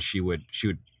 and she would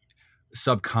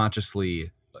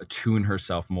subconsciously attune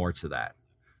herself more to that?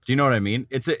 Do you know what I mean?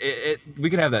 We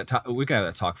could have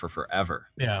that talk for forever.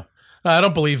 Yeah, I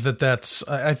don't believe that.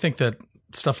 I think that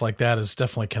stuff like that is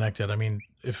definitely connected. I mean,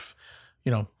 if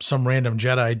some random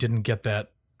Jedi didn't get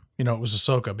that, it was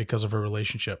Ahsoka because of her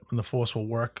relationship, and the Force will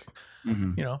work.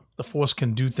 Mm-hmm. The Force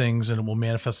can do things and it will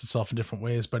manifest itself in different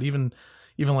ways. But even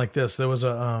like this, there was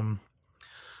a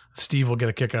Steve will get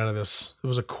a kick out of this. There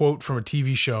was a quote from a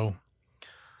TV show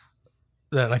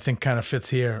that I think kind of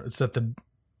fits here. It's that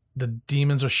the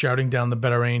demons are shouting down the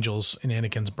better angels in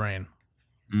Anakin's brain.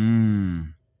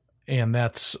 And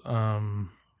that's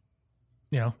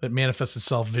it manifests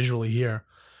itself visually here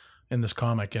in this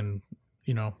comic. And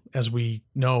as we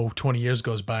know, 20 years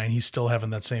goes by and he's still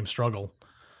having that same struggle.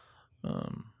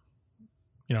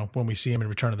 When we see him in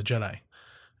Return of the Jedi,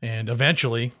 and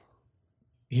eventually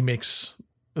he makes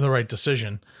the right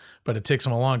decision, but it takes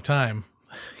him a long time,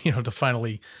 to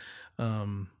finally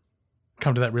come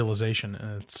to that realization.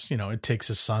 And it's, it takes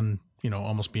his son,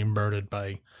 almost being murdered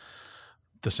by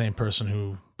the same person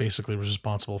who basically was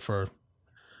responsible for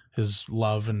his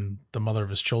love and the mother of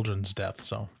his children's death.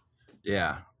 So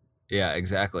yeah,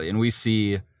 exactly. And we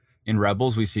see in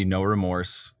Rebels, we see no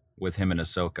remorse with him and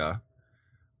Ahsoka,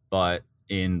 but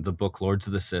in the book Lords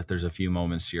of the Sith, there's a few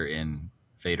moments here in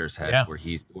Vader's head where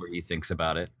he thinks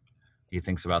about it. He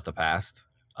thinks about the past.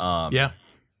 And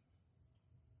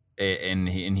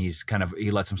he's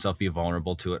he lets himself be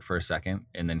vulnerable to it for a second,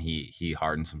 and then he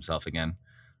hardens himself again.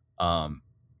 And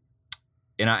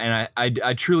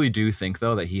I truly do think,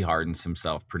 though, that he hardens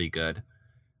himself pretty good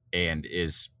and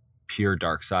is pure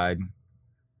dark side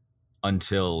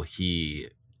until he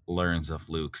learns of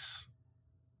Luke's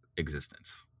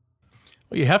existence.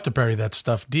 Well, you have to bury that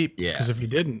stuff deep, Yeah. because if you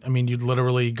didn't, I mean, you'd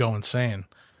literally go insane.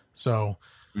 So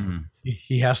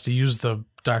he has to use the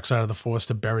dark side of the Force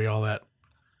to bury all that.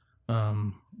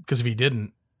 Because if he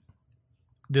didn't,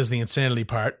 there's the insanity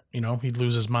part. You know, he'd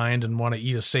lose his mind and want to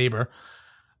eat a saber.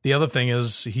 The other thing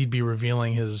is he'd be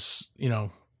revealing his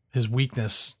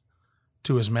weakness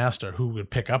to his master, who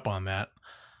would pick up on that.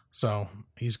 So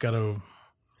he's got to,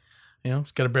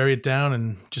 bury it down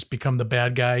and just become the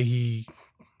bad guy he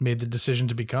made the decision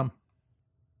to become.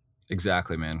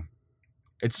 Exactly, man.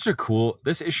 It's such a cool,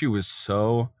 this issue was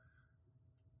so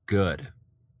good,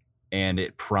 and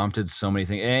it prompted so many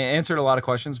things. It answered a lot of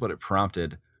questions, but it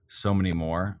prompted so many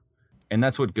more. And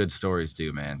that's what good stories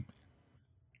do, man.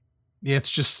 Yeah,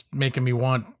 it's just making me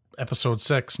want episode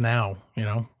 6 now, you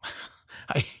know.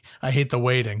 I hate the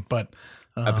waiting, but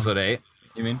episode 8,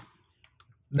 you mean?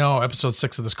 No, episode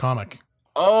 6 of this comic.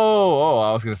 Oh,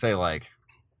 I was gonna say, like,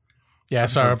 yeah, I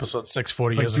saw episode 6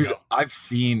 40 years ago. I've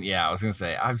seen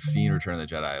Return of the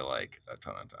Jedi like a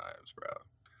ton of times, bro.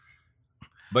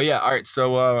 But yeah, all right.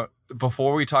 So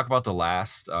before we talk about the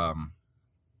last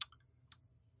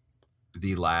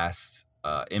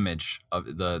image of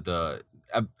the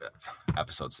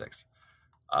episode 6,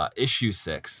 issue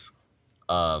 6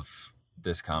 of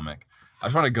this comic, I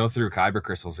just want to go through Kyber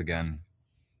crystals again.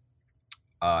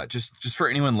 Just for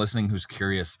anyone listening who's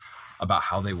curious about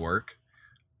how they work.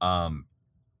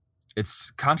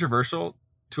 It's controversial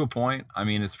to a point. I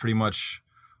mean, it's pretty much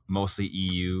mostly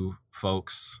EU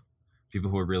folks, people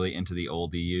who are really into the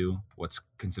old EU, what's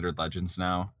considered Legends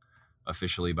now,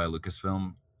 officially by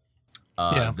Lucasfilm.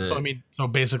 So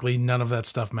basically none of that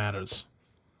stuff matters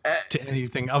to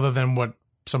anything other than what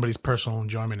somebody's personal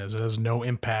enjoyment is. It has no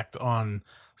impact on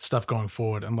stuff going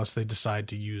forward unless they decide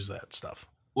to use that stuff.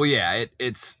 Well, yeah,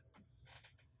 it's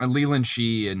Leland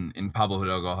Shee and Pablo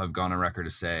Hidalgo have gone on record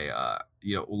to say,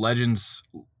 Legends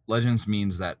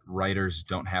means that writers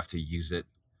don't have to use it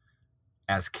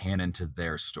as canon to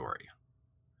their story.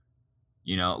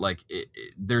 You know, like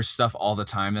there's stuff all the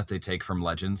time that they take from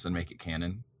Legends and make it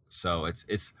canon. So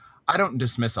it's I don't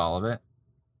dismiss all of it,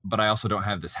 but I also don't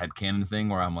have this headcanon thing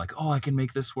where I'm like, oh, I can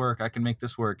make this work.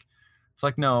 It's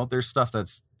like, no, there's stuff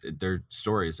they're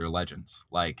stories, they're legends.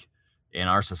 Like in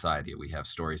our society, we have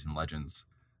stories and legends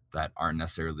that aren't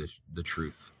necessarily the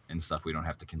truth and stuff we don't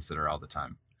have to consider all the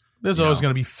time. There's always going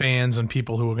to be fans and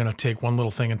people who are going to take one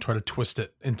little thing and try to twist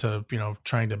it into,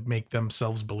 trying to make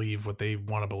themselves believe what they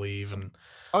want to believe. And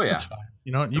that's fine.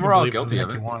 You can we're all believe guilty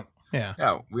of it. You want. Yeah.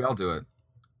 Yeah. We all do it.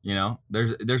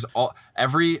 There's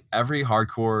every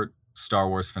hardcore Star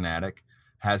Wars fanatic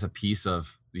has a piece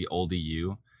of the old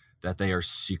EU that they are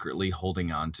secretly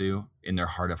holding on to in their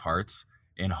heart of hearts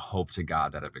and hope to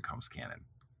God that it becomes canon.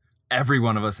 Every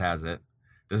one of us has it.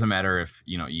 Doesn't matter if,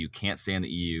 you can't stand the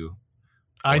EU.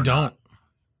 I don't.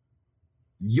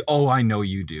 I know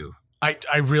you do. I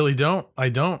really don't. I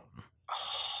don't.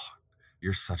 Oh,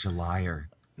 you're such a liar.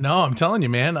 No, I'm telling you,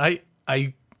 man.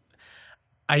 I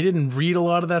didn't read a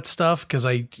lot of that stuff because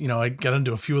I got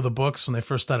into a few of the books when they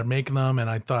first started making them, and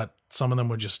I thought some of them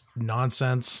were just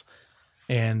nonsense.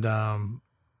 And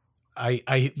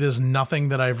I there's nothing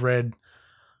that I've read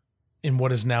in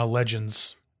what is now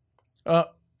Legends.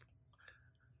 Let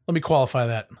me qualify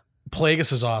that.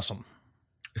 Plagueis is awesome.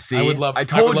 See, I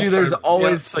told you there's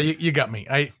always. So you got me.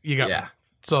 You got me.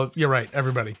 So you're right,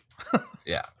 everybody.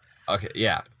 Yeah. Okay.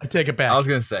 Yeah. I take it back. I was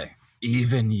gonna say,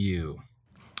 even you.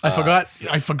 I forgot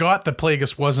that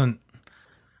Plagueis wasn't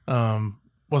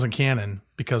canon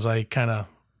because I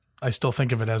still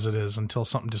think of it as it is until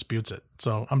something disputes it.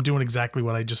 So I'm doing exactly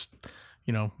what I just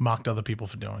mocked other people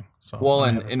for doing. So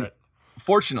and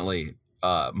fortunately,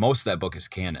 most of that book is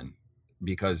canon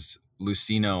because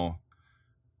Lucino,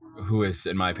 who is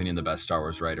in my opinion the best Star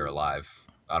Wars writer alive.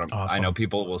 I know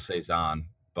people will say Zahn,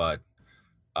 but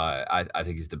I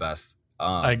think he's the best.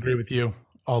 I agree with you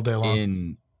all day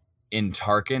long. In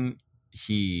Tarkin,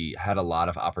 he had a lot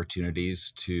of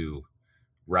opportunities to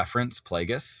reference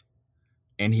Plagueis,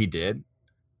 and he did.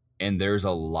 And there's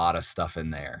a lot of stuff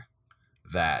in there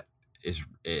that is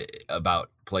about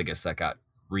Plagueis that got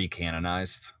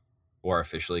recanonized or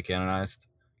officially canonized,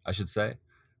 I should say.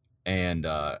 And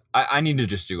I need to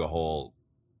just do a whole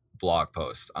blog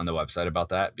post on the website about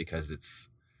that because it's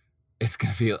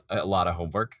going to be a lot of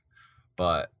homework.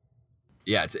 But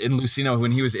yeah, it's in Lucino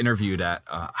when he was interviewed at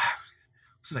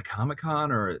was it a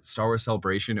Comic-Con or a Star Wars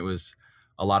Celebration? It was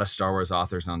a lot of Star Wars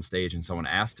authors on stage, and someone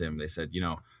asked him, they said,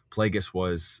 Plagueis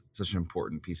was such an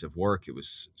important piece of work. It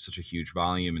was such a huge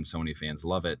volume and so many fans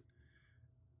love it.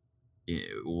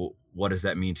 What does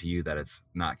that mean to you that it's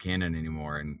not canon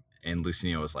anymore? And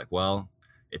Lucino was like, well,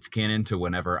 it's canon to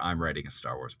whenever I'm writing a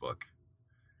Star Wars book.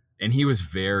 And he was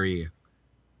very,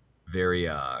 very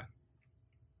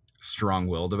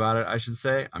strong-willed about it, I should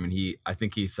say. I mean, I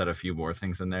think he said a few more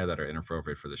things in there that are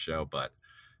inappropriate for the show, but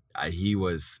he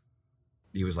was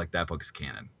like, that book is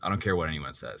canon. I don't care what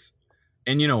anyone says.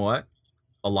 And you know what?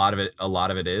 A lot of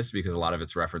it is, because a lot of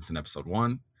it's referenced in episode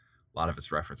 1. A lot of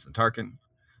it's referenced in Tarkin.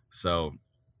 So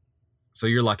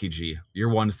you're lucky, G. Your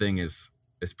one thing is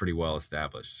pretty well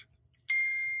established.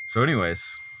 So anyways,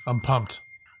 I'm pumped.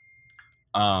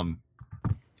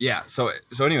 Yeah. So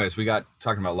anyways, we got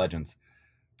talking about legends,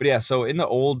 but yeah. So in the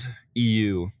old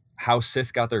EU, how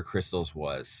Sith got their crystals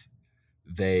was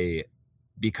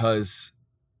because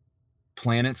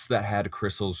planets that had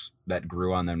crystals that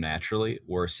grew on them naturally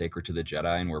were sacred to the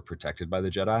Jedi and were protected by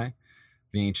the Jedi.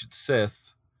 The ancient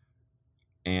Sith,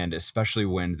 and especially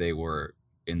when they were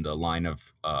in the line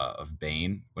of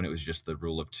Bane, when it was just the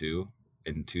rule of 2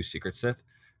 in 2 secret Sith,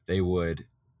 they would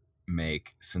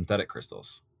make synthetic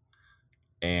crystals,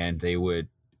 and they would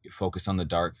focus on the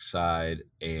dark side,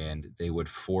 and they would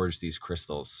forge these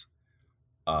crystals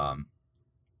on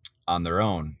their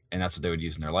own, and that's what they would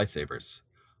use in their lightsabers.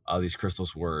 These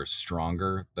crystals were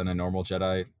stronger than a normal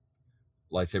Jedi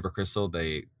lightsaber crystal.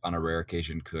 They, on a rare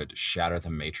occasion, could shatter the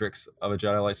matrix of a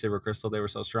Jedi lightsaber crystal. They were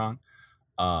so strong.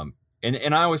 And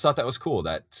I always thought that was cool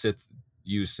that Sith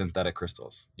used synthetic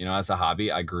crystals. You know, as a hobby,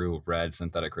 I grew red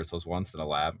synthetic crystals once in a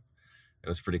lab. It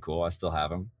was pretty cool. I still have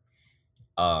them.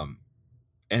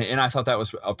 And I thought that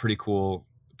was a pretty cool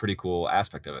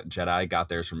aspect of it. Jedi got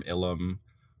theirs from Ilum,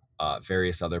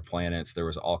 various other planets. There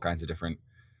was all kinds of different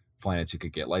planets you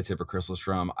could get lightsaber crystals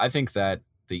from. I think that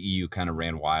the EU kind of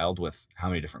ran wild with how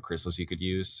many different crystals you could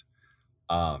use.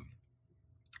 But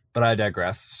I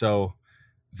digress. So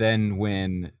then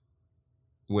when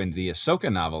the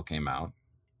Ahsoka novel came out,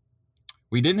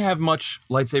 we didn't have much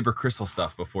lightsaber crystal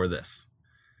stuff before this.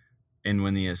 And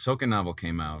when the Ahsoka novel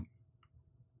came out,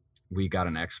 we got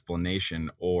an explanation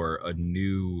or a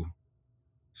new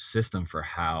system for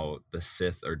how the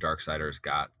Sith or Darksiders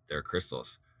got their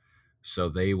crystals. So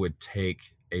they would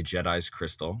take a Jedi's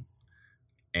crystal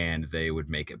and they would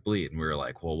make it bleed. And we were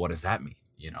like, well, what does that mean?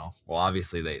 You know, well,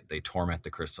 obviously they torment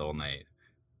the crystal and they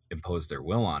impose their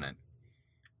will on it.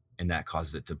 And that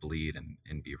causes it to bleed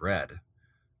and be red.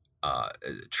 A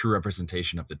true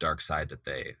representation of the dark side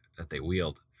that they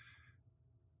wield.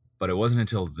 But it wasn't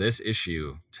until this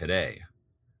issue today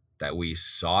that we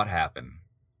saw it happen,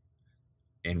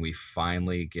 and we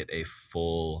finally get a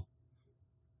full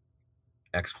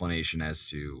explanation as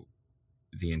to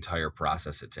the entire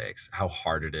process it takes, how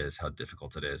hard it is, how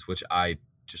difficult it is, which I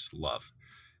just love.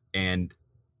 And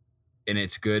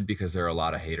it's good because there are a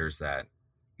lot of haters that,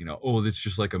 you know, oh, that's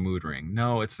just like a mood ring.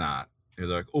 No, it's not. They're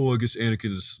like, oh, I guess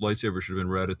Anakin's lightsaber should have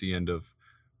been red at the end of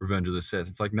Revenge of the Sith.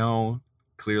 It's like, no,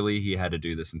 clearly he had to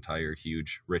do this entire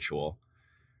huge ritual.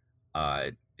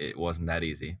 It wasn't that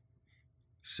easy.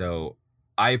 So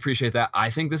I appreciate that. I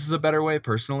think this is a better way,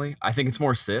 personally. I think it's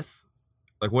more Sith.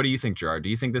 Like, what do you think, Gerard? Do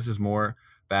you think this is more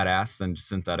badass than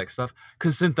synthetic stuff?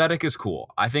 Because synthetic is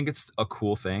cool. I think it's a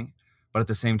cool thing. But at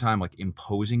the same time, like,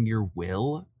 imposing your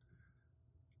will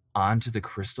onto the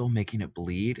crystal, making it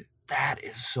bleed, that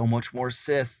is so much more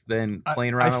Sith than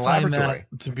playing around in a laboratory. I find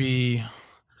that to be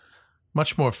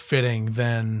much more fitting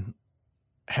than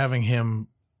having him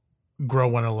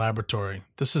grow in a laboratory.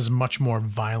 This is much more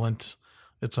violent.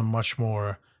 It's a much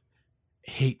more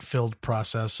hate-filled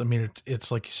process. I mean,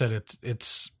 it's like you said,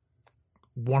 it's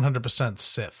 100%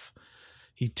 Sith.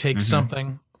 He takes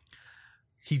something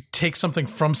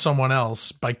from someone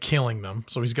else by killing them.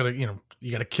 So he's got to,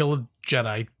 you got to kill a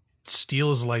Jedi, steal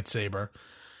his lightsaber.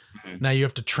 Now you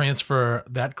have to transfer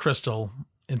that crystal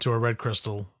into a red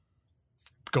crystal,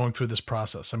 going through this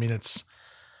process. I mean, it's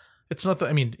not that,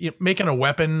 I mean, making a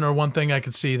weapon or one thing, I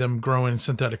could see them growing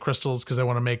synthetic crystals because they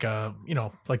want to make a,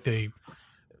 like they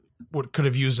what could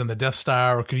have used in the Death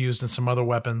Star or could have used in some other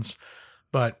weapons.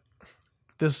 But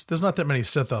there's not that many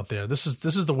Sith out there. This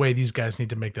is the way these guys need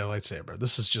to make their lightsaber.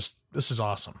 This is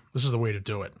awesome. This is the way to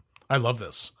do it. I love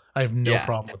this. I have no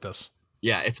problem with this.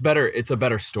 Yeah, it's better. It's a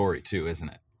better story too, isn't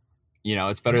it?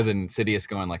 It's better than Sidious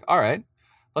going like, all right,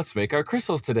 let's make our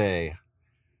crystals today.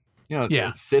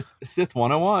 Sith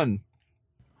 101.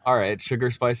 All right, sugar,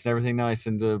 spice, and everything nice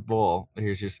into a bowl.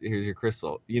 Here's your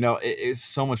crystal. It is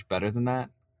so much better than that.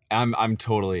 I'm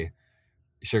totally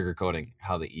sugarcoating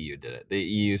how the EU did it. The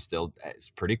EU still is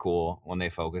pretty cool when they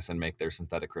focus and make their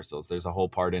synthetic crystals. There's a whole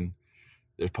part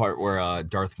where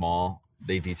Darth Maul,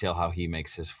 they detail how he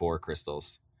makes his 4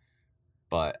 crystals.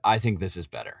 But I think this is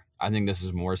better. I think this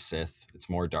is more Sith. It's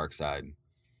more dark side.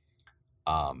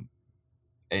 And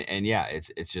yeah,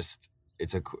 it's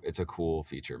a cool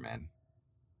feature, man.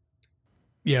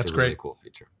 Yeah, it's a great. Really cool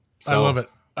feature. I love it.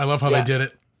 I love how they did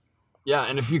it. Yeah,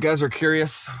 and if you guys are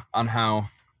curious on how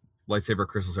lightsaber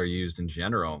crystals are used in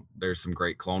general, there's some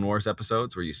great Clone Wars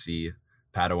episodes where you see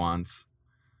Padawans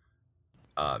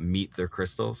meet their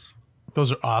crystals.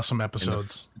 Those are awesome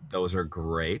episodes. Those are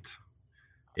great.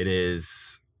 It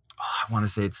is, I want to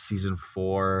say it's season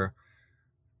 4,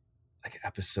 like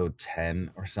episode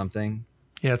 10 or something.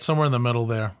 Yeah, it's somewhere in the middle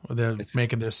there. Where they're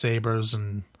making their sabers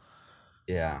and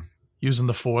using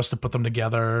the Force to put them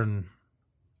together. And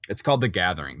it's called The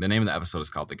Gathering. The name of the episode is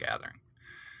called The Gathering.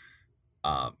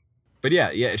 But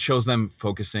yeah, it shows them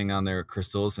focusing on their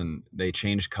crystals, and they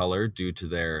change color due to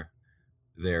their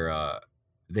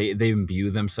they imbue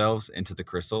themselves into the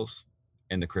crystals,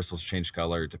 and the crystals change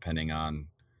color depending on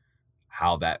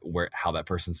how that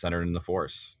person's centered in the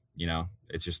Force. You know,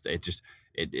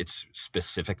 it's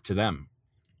specific to them.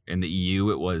 In the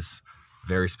EU, it was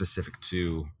very specific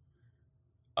to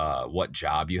what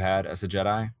job you had as a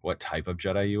Jedi, what type of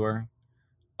Jedi you were.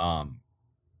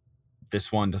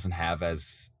 This one doesn't have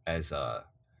as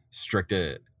strict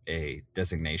a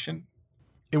designation.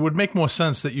 It would make more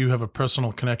sense that you have a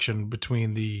personal connection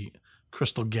between the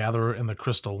crystal gatherer and the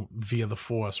crystal via the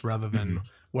Force, rather than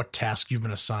what task you've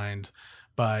been assigned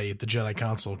by the Jedi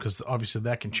Council, because obviously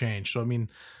that can change. So I mean,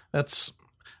 that's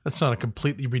not a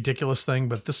completely ridiculous thing,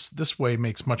 but this way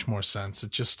makes much more sense.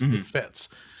 It just it fits.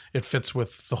 It fits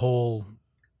with the whole,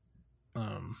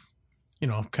 kind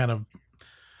of,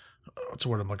 what's the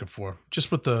word I'm looking for?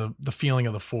 Just with the feeling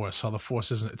of the Force, how the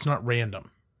Force it's not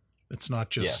random. It's not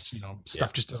just,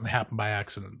 stuff just doesn't happen by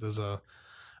accident. There's a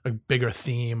bigger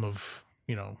theme of,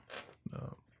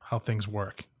 how things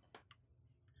work.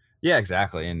 Yeah,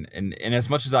 exactly. And as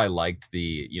much as I liked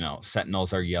the,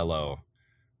 Sentinels are yellow,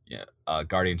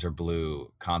 Guardians are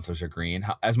blue, Consuls are green,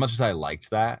 as much as I liked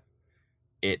that,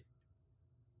 it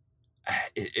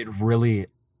really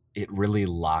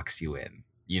locks you in,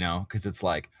 because it's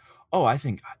like, oh, I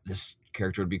think this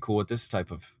character would be cool with this type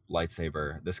of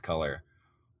lightsaber, this color.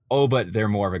 Oh, but they're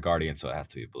more of a Guardian, so it has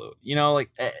to be blue.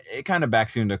 It kind of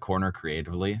backs you into a corner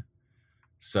creatively.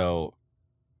 So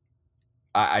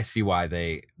I see why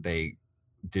they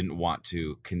didn't want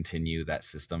to continue that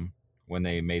system when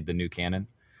they made the new canon.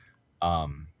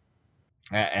 And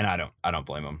I don't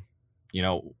blame them.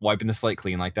 Wiping the slate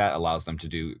clean like that allows them to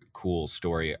do cool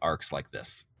story arcs like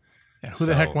this. Yeah, who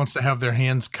the heck wants to have their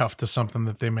hands cuffed to something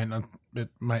that it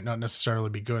might not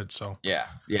necessarily be good? So yeah,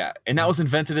 and that was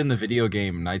invented in the video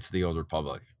game Knights of the Old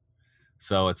Republic.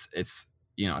 So it's it's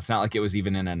not like it was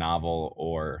even in a novel,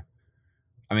 or,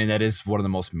 I mean, that is one of the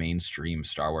most mainstream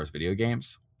Star Wars video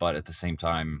games, but at the same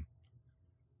time,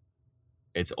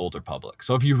 it's Old Republic.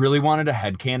 So if you really wanted a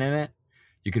headcanon it,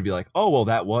 you could be like, oh, well,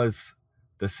 that was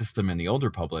the system in the Old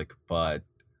Republic, but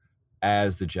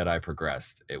as the Jedi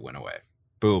progressed, it went away.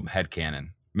 Boom, headcanon.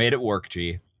 Made it work,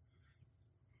 G.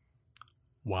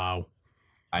 Wow.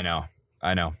 I know.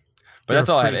 But that's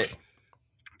all I have.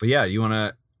 But yeah, you want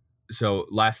to... So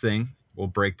last thing, we'll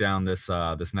break down this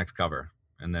next cover,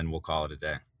 and then we'll call it a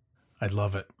day. I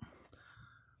love it,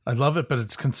 but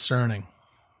it's concerning.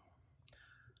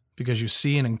 Because you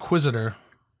see an Inquisitor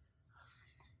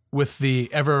with the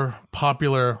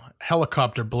ever-popular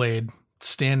helicopter blade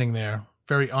standing there,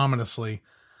 very ominously,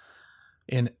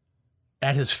 and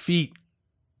at his feet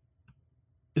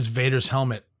is Vader's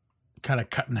helmet, kind of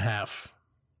cut in half.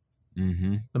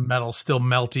 Mm-hmm. The metal still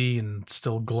melty and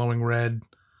still glowing red.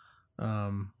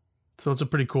 So it's a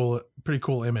pretty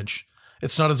cool image.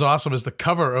 It's not as awesome as the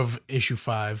cover of issue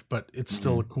 5, but it's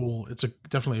still a cool. It's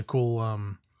definitely a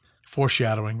cool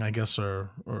foreshadowing, I guess, or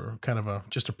kind of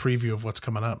just a preview of what's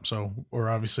coming up. So we're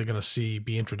obviously going to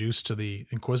be introduced to the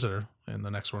Inquisitor in the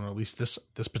next one, or at least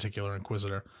this particular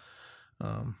Inquisitor.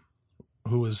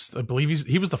 Who was, I believe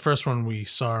he was the first one we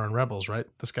saw in Rebels, right?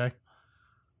 This guy?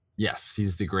 Yes,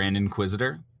 he's the Grand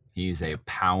Inquisitor. He's a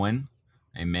Powan,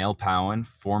 a male Powan,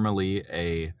 formerly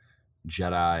a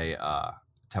Jedi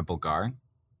Temple Guard.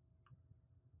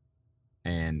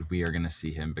 And we are going to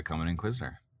see him become an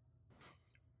Inquisitor.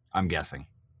 I'm guessing.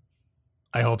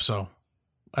 I hope so.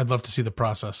 I'd love to see the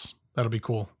process. That'll be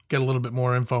cool. Get a little bit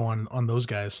more info on those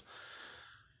guys.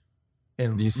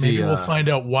 And maybe we'll find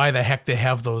out why the heck they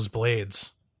have those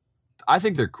blades. I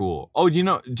think they're cool. Oh, do you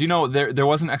know there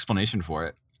was an explanation for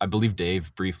it? I believe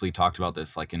Dave briefly talked about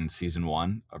this like in season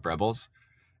 1 of Rebels.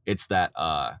 It's that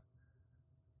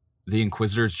the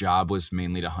Inquisitor's job was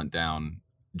mainly to hunt down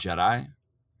Jedi.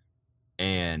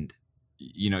 And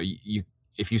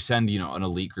if you send, an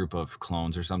elite group of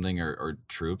clones or something or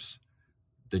troops,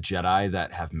 the Jedi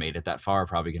that have made it that far are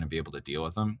probably going to be able to deal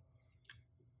with them.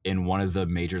 And one of the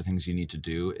major things you need to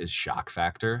do is shock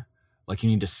factor Like you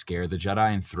need to scare the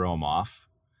Jedi and throw them off.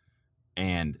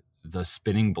 And the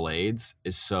spinning blades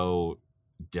is so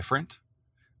different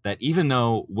that even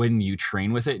though when you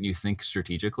train with it and you think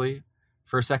strategically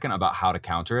for a second about how to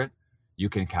counter it, you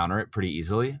can counter it pretty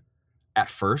easily. At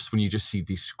first, when you just see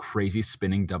these crazy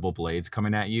spinning double blades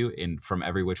coming at you from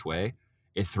every which way,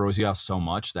 it throws you off so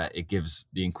much that it gives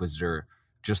the Inquisitor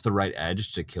just the right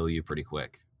edge to kill you pretty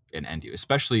quick and end you,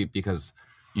 especially because,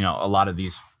 you know, a lot of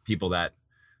these people that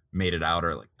made it out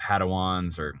are like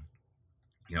Padawans or,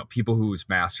 you know, people whose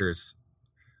masters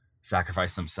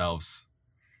sacrificed themselves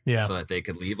so that they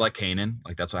could leave, like Kanan.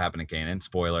 Like that's what happened to Kanan.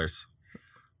 Spoilers.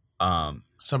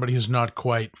 Somebody who's not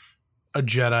quite a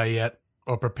Jedi yet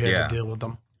or prepared to deal with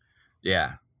them.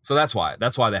 Yeah. So that's why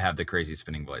they have the crazy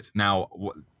spinning blades. Now,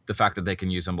 the fact that they can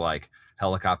use them like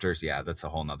helicopters, that's a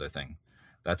whole nother thing.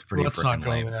 That's pretty Let's not go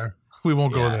lame. there. We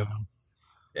won't go there.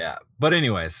 Yeah. But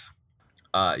anyways,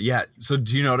 so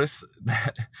do you notice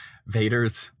that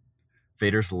Vader's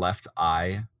left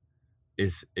eye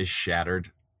is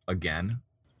shattered again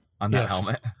on that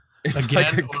helmet? It's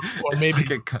again, like or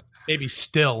maybe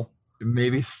still.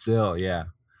 Maybe still, yeah.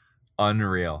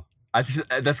 Unreal.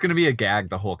 That's going to be a gag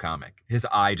the whole comic. His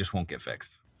eye just won't get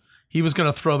fixed. He was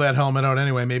going to throw that helmet out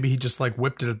anyway. Maybe he just like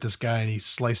whipped it at this guy and he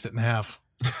sliced it in half.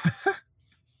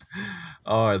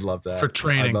 Oh, I'd love that. For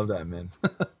training. I'd love that, man.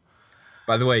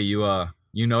 By the way, you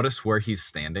notice where he's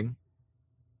standing?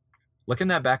 Look in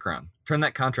that background. Turn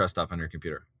that contrast up on your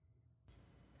computer.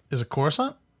 Is it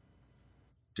Coruscant?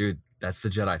 Dude, that's the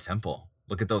Jedi Temple.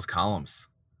 Look at those columns.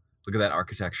 Look at that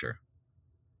architecture.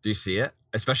 Do you see it?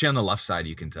 Especially on the left side,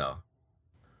 you can tell.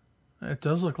 It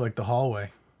does look like the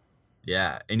hallway.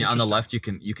 Yeah, and on the left, you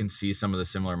can see some of the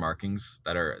similar markings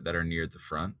that are near the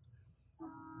front.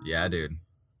 Yeah, dude.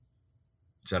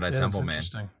 Jedi Temple, man.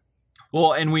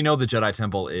 Well, and we know the Jedi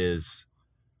Temple is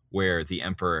where the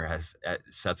Emperor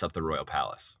sets up the royal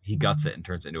palace. He guts it and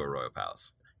turns it into a royal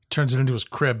palace. Turns it into his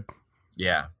crib.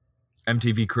 Yeah.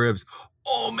 MTV Cribs.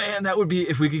 Oh, man, that would be,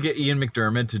 if we could get Ian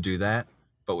McDiarmid to do that,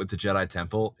 but with the Jedi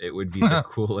Temple, it would be the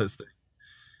coolest thing.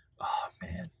 Oh,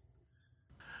 man.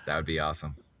 That would be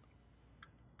awesome.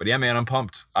 But yeah, man, I'm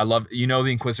pumped. The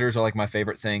Inquisitors are like my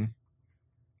favorite thing.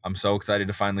 I'm so excited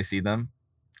to finally see them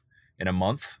in a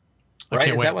month. Right?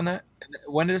 Is that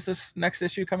when does this next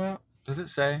issue come out? Does it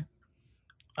say?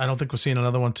 I don't think we're seeing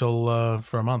another one till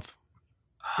for a month.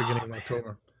 Beginning of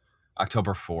October.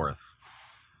 October 4th.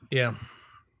 Yeah.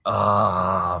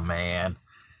 Oh, man.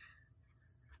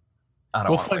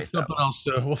 We'll find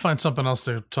something else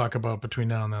to talk about between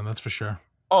now and then. That's for sure.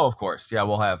 Oh, of course. Yeah,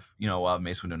 we'll have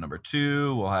Mace Windu number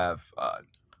 2. We'll have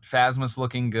Phasma's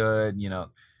looking good. You know,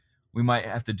 we might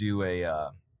have to do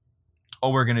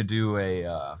we're going to do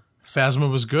a...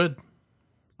 Phasma was good.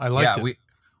 I liked it.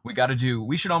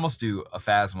 We should almost do a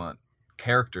Phasma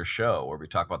character show where we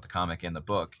talk about the comic and the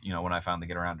book, you know, when I finally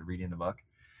get around to reading the book.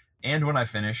 And when I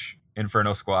finish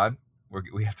Inferno Squad,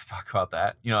 we have to talk about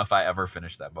that. You know, if I ever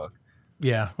finish that book.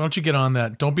 Yeah. Why don't you get on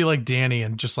that? Don't be like Danny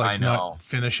and just like not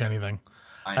finish anything.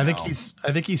 I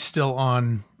think he's still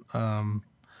on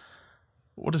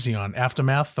what is he on?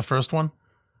 Aftermath, the first one?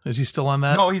 Is he still on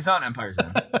that? No, he's on Empire's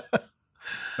End.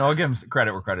 No, I'll give him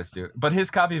credit where credit's due. But his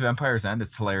copy of Empire's End,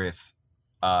 it's hilarious.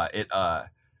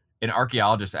 An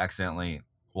archaeologist accidentally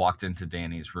walked into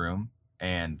Danny's room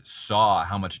and saw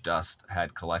how much dust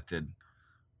had collected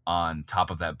on top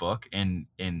of that book and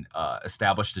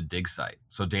established a dig site.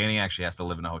 So Danny actually has to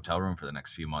live in a hotel room for the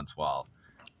next few months while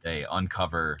they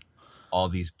uncover all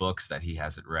these books that he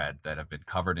hasn't read that have been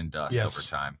covered in dust over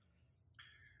time.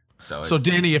 So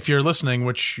Danny, if you're listening,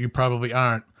 which you probably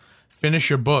aren't, finish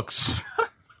your books.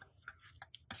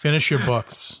 Finish your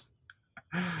books.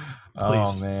 Please.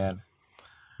 Oh, man.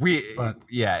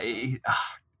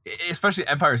 Especially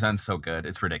Empire's End's so good.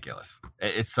 It's ridiculous.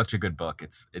 It's such a good book.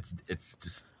 It's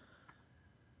just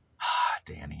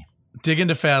Danny. Dig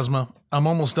into Phasma. I'm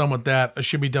almost done with that. I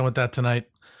should be done with that tonight.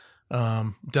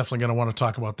 Definitely going to want to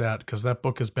talk about that because that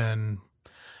book it's been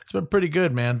pretty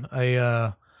good, man.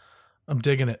 I'm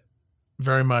digging it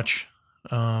very much.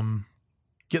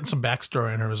 Getting some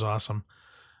backstory in her is awesome.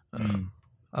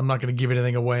 I'm not going to give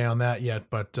anything away on that yet,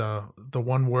 but the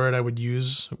one word I would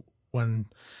use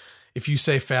if you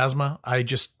say Phasma, I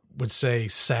just would say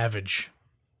savage.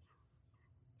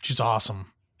 She's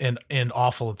awesome and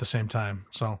awful at the same time.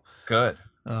 So good.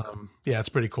 Yeah, it's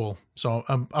pretty cool. So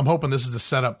I'm hoping this is the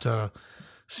setup to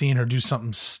seeing her do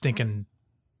something stinking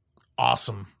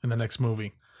awesome in the next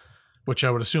movie, which I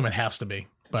would assume it has to be.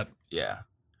 But yeah,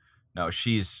 no,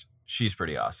 she's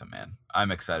pretty awesome, man.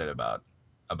 I'm excited about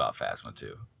Phasma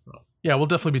too. Yeah, we'll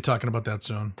definitely be talking about that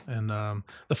soon. And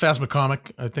the Phasma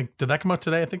comic, I think, did that come out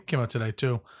today? I think it came out today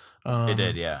too. It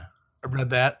did, yeah. I read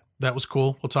that. That was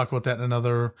cool. We'll talk about that in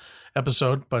another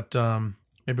episode, but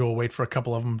maybe we'll wait for a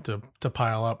couple of them to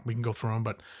pile up. We can go through them,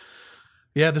 but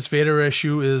yeah, this Vader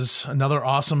issue is another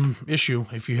awesome issue.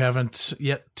 If you haven't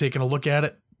yet taken a look at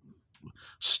it,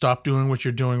 stop doing what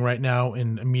you're doing right now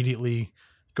and immediately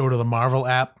go to the Marvel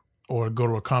app or go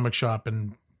to a comic shop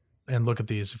and look at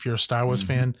these. If you're a Star Wars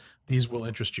fan, these will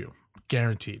interest you.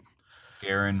 Guaranteed.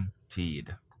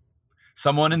 Guaranteed.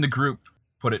 Someone in the group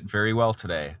put it very well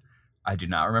today. I do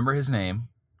not remember his name.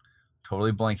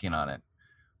 Totally blanking on it.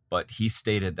 But he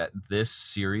stated that this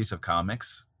series of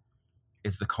comics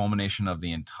is the culmination of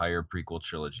the entire prequel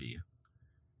trilogy.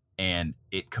 And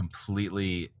it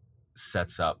completely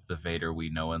sets up the Vader we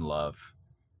know and love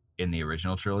in the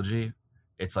original trilogy.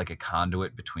 It's like a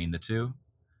conduit between the two.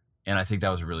 And I think that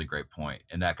was a really great point.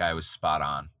 And that guy was spot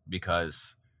on,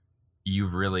 because you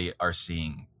really are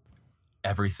seeing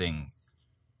everything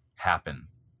happen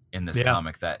in this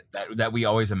comic that we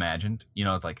always imagined, you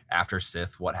know, like after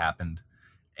Sith, what happened,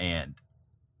 and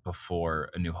before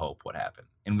A New Hope, what happened.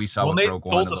 And we saw with Rogue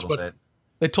One a little bit.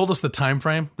 They told us the time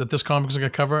frame that this comic was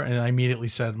going to cover, and I immediately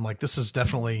said, I'm like, this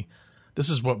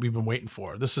is what we've been waiting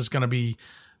for. This is going to be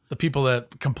the people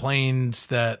that complained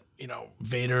that, you know,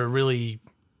 Vader really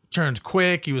turned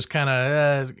quick. He was kind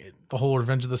of the whole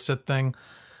Revenge of the Sith thing.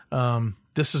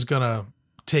 This is going to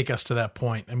take us to that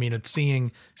point. I mean, it's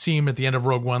seeing him at the end of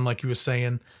Rogue One, like you were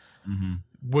saying.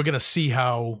 We're going to see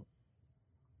how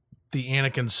the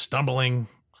Anakin stumbling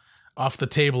off the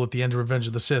table at the end of Revenge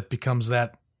of the Sith becomes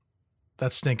that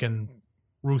stinking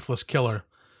ruthless killer.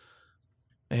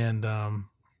 And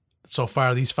so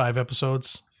far, these 5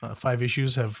 episodes, 5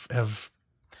 issues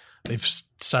they've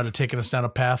started taking us down a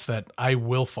path that I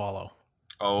will follow.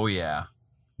 Oh yeah.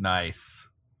 Nice.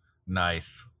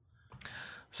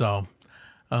 So,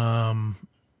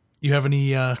 you have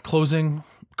any closing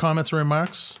comments or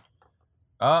remarks?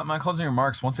 My closing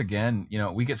remarks, once again, you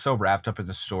know, we get so wrapped up in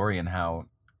the story and how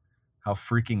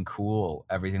freaking cool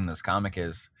everything in this comic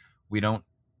is. We don't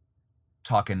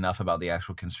talk enough about the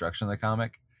actual construction of the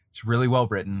comic. It's really well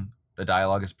written. The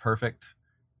dialogue is perfect.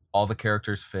 All the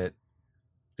characters fit.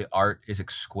 The art is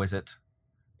exquisite.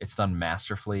 It's done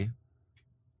masterfully.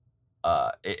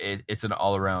 It's an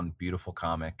all-around beautiful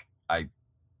comic. I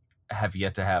have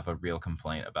yet to have a real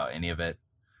complaint about any of it.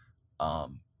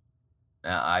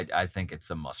 I think it's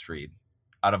a must-read.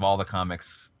 Out of all the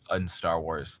comics in Star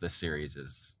Wars, this series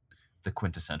is the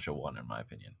quintessential one, in my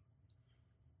opinion.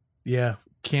 Yeah,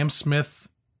 Cam Smith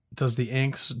does the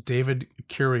inks. David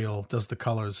Curiel does the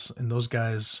colors. And those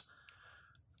guys,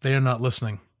 they are not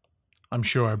listening, I'm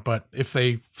sure. But if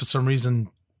they, for some reason,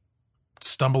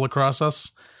 stumble across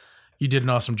us, you did an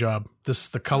awesome job.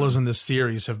 The colors in this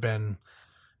series have been,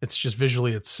 it's just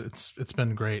visually, it's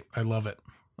been great. I love it.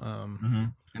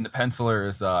 And the penciler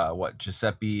is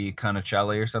Giuseppe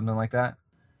Canicelli or something like that?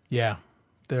 Yeah.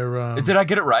 They're did I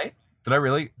get it right? Did I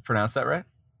really pronounce that right?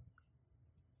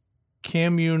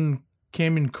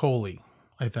 Camuncoli,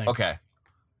 I think. Okay.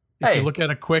 If you look at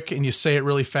it quick and you say it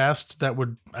really fast, I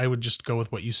would just go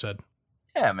with what you said.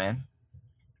 Yeah, man.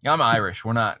 I'm Irish.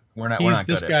 We're not good at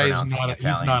pronouncing Italian he's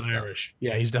not stuff. Irish.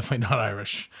 Yeah, he's definitely not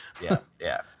Irish. Yeah.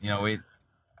 You know,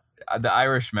 the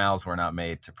Irish mouths were not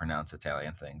made to pronounce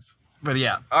Italian things. But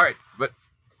yeah, all right. But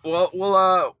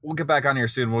we'll get back on here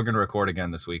soon. We're going to record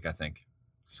again this week, I think.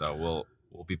 So we'll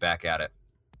be back at it.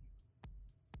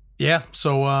 Yeah.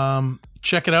 So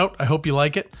check it out. I hope you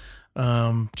like it.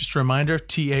 Just a reminder,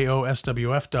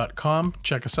 taoswf.com.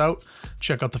 Check us out.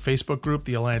 Check out the Facebook group,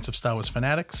 the Alliance of Star Wars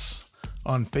Fanatics,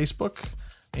 on Facebook.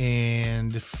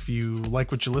 And if you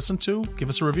like what you listen to, give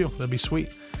us a review. That'd be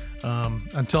sweet.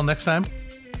 Until next time,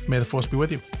 may the Force be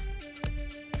with you.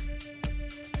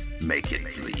 Make it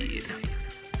bleed.